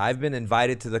micheladas. I've been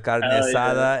invited to the carne Hell yeah.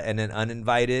 asada and then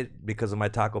uninvited because of my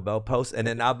Taco Bell post, and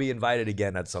then I'll be invited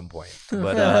again at some point.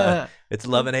 But it's a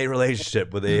love and hate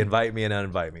relationship where they invite me and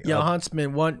uninvite me. Yo,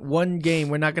 Huntsman, one game.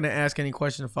 We're not gonna ask any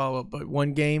question to follow up, but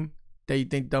one game that you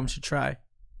think Dumb should try.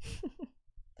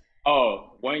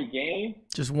 Oh, one game?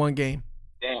 Just one game.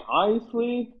 Damn,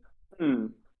 honestly,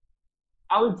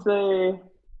 I would say,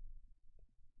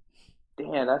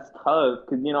 damn, that's tough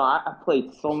because I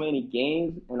played so many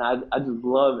games and I just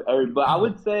love but I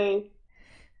would say,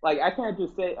 like, I can't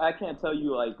tell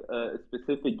you like a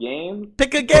specific game.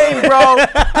 Pick a game, bro.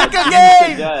 Pick a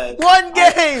game. One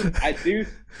game.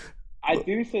 I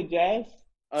do suggest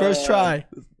First try.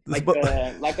 like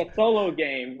a solo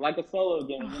game,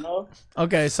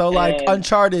 Okay, so like And-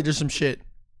 Uncharted or some shit.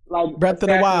 like Breath of the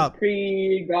Assassin's Wild.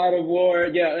 Creed, God of War,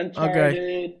 Yeah.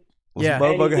 Uncharted. This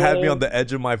motherfucker had me game. on the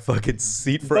edge of my fucking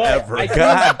seat But forever. I think-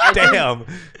 God I think- damn.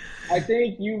 I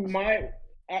think you might.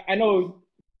 I know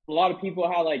a lot of people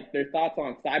have like their thoughts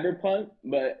on Cyberpunk,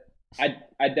 but I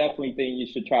definitely think you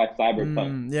should try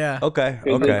Cyberpunk. Yeah. Okay.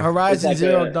 'Cause Okay. Horizon like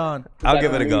Zero a- Dawn. I'll like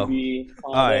give it a go. movie,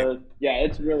 All right. Yeah,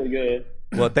 it's really good.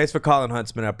 Well, thanks for calling,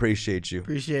 Huntsman. I appreciate you.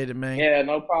 Appreciate it, man. Yeah,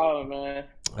 no problem, man.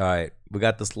 All right, we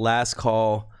got this last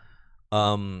call.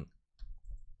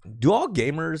 Do all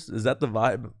gamers? Is that the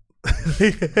vibe?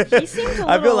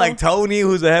 I feel like Tony,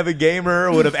 who's a heavy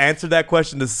gamer, would have answered that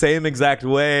question the same exact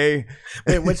way.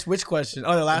 Wait, which question?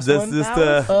 Oh, the last This- one. this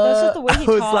That's just the way he I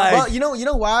was talks. like- Well, you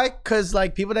know why? Because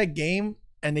like people that game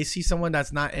and they see someone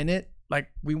that's not in it, like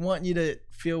we want you to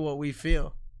feel what we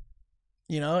feel.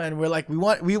 And we're like, we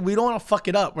don't want to fuck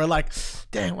it up. We're like,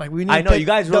 damn, like we need. I to know pick you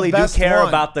guys the really do best care one.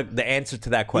 about the answer to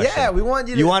that question. Yeah, we want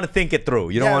you. You want to think it through.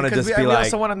 You don't want to just be we like,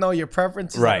 also want to know your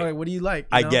preferences. Right. Like, what do you like?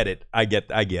 I get it. I get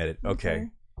it. Okay.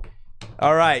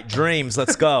 All right, Dreams.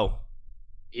 Let's go.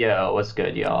 Yo, what's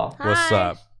good, y'all? What's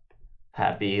up?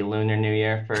 Happy Lunar New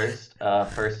Year first.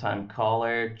 First time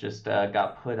caller. Just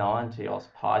got put on to y'all's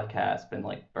podcast. Been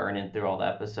like burning through all the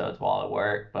episodes while at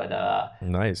work. But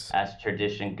nice. As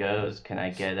tradition goes, can I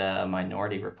get a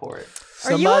Minority Report?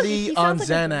 Somebody on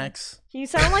Xanax. You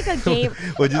sound like a game.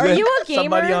 What'd you Are say? you a gamer?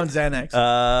 Somebody on Xanax.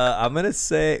 I'm gonna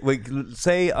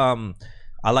say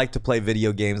I like to play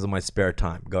video games in my spare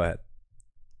time. Go ahead.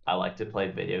 I like to play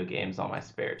video games on my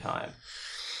spare time.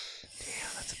 Yeah,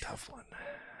 that's a tough one.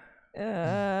 I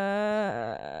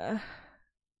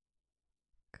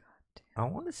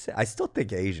want to say I still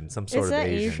think Asian, some sort It's of an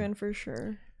Asian. Asian for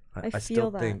sure. I I feel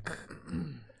still that. think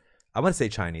I'm gonna say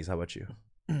Chinese. How about you?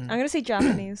 I'm gonna say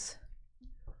Japanese.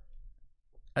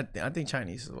 I think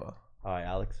Chinese as well. All right,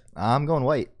 Alex. I'm going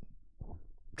white.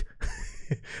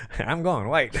 I'm going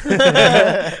white.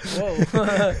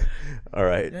 Whoa. All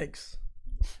right. Yikes.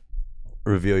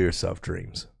 Reveal yourself,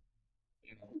 Dreams.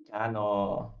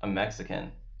 I'm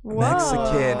Mexican.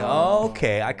 Mexican. Oh,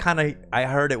 okay. I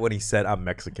heard it when he said I'm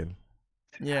Mexican.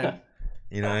 Yeah.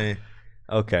 You know.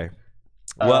 Okay.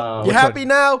 Well, You happy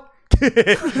now?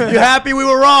 You happy we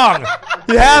were wrong?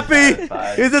 You happy?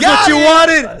 Is this what you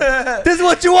wanted? This is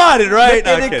what you wanted, right? Look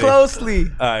at No, it kidding. closely.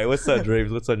 All right. What's up,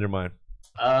 Dreams? What's on your mind?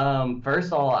 First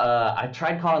of all, I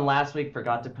tried calling last week,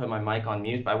 forgot to put my mic on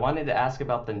mute, but I wanted to ask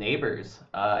about the Neighbors.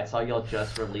 I saw y'all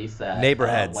just released that.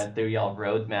 Neighborheads. Went through y'all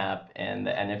roadmap, and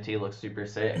the NFT looks super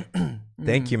sick.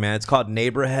 Thank you, man. It's called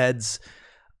Neighborheads.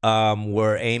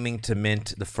 We're aiming to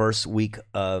mint the first week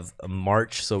of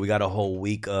March, so we got a whole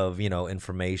week of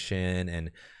information and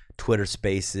Twitter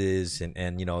Spaces and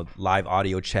live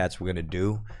audio chats we're gonna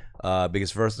do.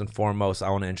 Because first and foremost, I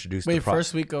want to introduce. Wait,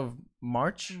 first week of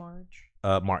March.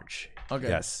 March. Okay.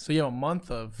 Yes. So you have a month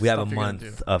of. We have a stuff you're gonna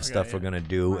month do. of Okay, stuff yeah. we're gonna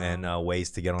do and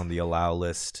ways to get on the allow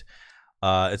list.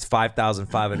 It's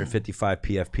 5,555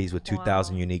 PFPs with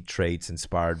 2,000 unique traits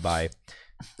inspired by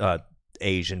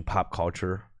Asian pop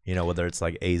culture. You know, whether it's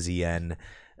like AZN,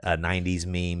 90s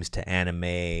memes to anime.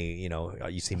 You know,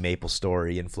 you see Maple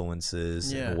Story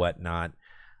influences and whatnot.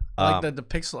 Like the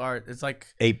pixel art, it's like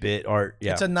 8-bit art.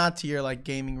 Yeah, it's a nod to your like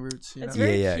gaming roots. You know?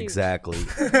 Yeah, exactly.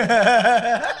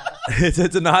 it's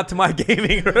a nod to my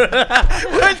gaming.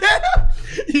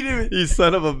 You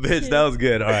son of a bitch. That was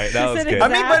good. All right, that was good. I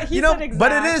mean, but you know,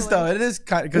 but it is though. It is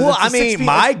kind of. Well, I mean,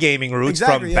 my gaming roots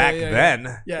from back then.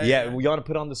 Yeah. You want to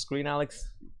put on the screen, Alex?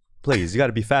 Please, you got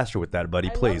to be faster with that, buddy.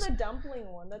 Please. I love the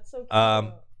dumpling one. That's so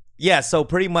cute. Yeah, so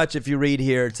pretty much if you read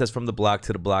here, it says from the block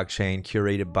to the blockchain,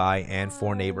 curated by and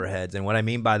for neighborhoods. And what I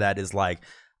mean by that is like,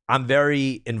 I'm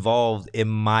very involved in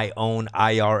my own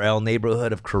IRL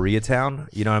neighborhood of Koreatown.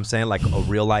 You know what I'm saying? Like a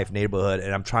real life neighborhood.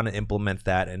 And I'm trying to implement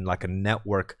that in like a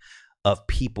network of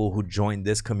people who join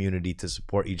this community to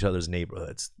support each other's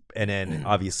neighborhoods. And then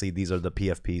obviously these are the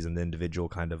PFPs and the individual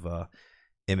kind of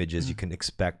images you can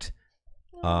expect.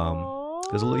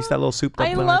 There's at least that little soup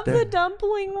dumpling. I love right there. the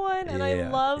dumpling one, and I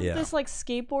love this like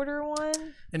skateboarder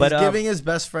one. And he's giving his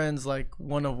best friends like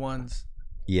one of ones.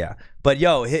 Yeah, but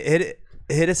yo, hit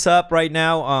us up right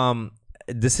now.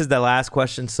 This is the last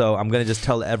question, so I'm gonna just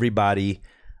tell everybody,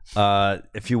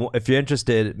 if you're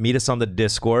interested, meet us on the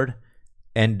Discord,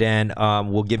 and then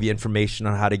we'll give you information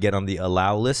on how to get on the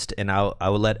allow list, and I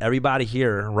will let everybody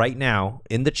here right now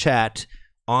in the chat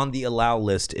on the allow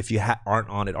list if you aren't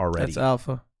on it already. That's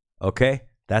alpha. Okay,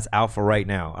 that's alpha right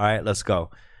now. All right, let's go.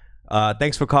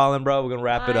 Thanks for calling, bro. We're gonna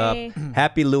wrap it up.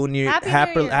 Happy Lunar Year.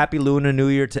 Happy Lunar New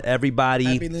Year to everybody.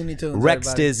 Happy Looney Tunes, Rex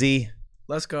everybody. Dizzy.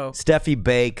 Let's go. Steffi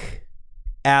Bake.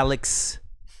 Alex.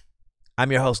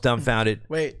 I'm your host, Dumbfounded.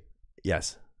 Wait.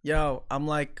 Yes. Yo, I'm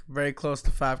like very close to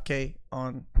 5K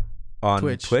on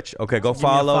Twitch. Okay, go Give me a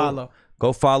follow.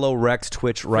 Go follow Rex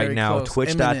Twitch right Very now. close.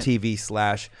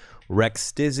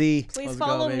 Twitch.tv/Rex Dizzy. Please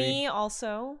follow me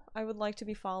also. I would like to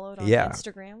be followed on Yeah.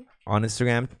 Instagram. On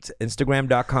Instagram,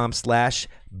 Instagram.com/bakedgoods,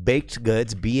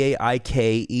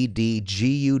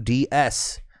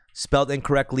 BAIKEDGUDS. Spelled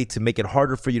incorrectly to make it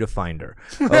harder for you to find her.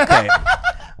 Okay.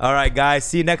 All right, guys.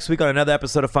 See you next week on another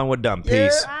episode of Fun with Dumb.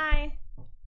 Peace. Bye.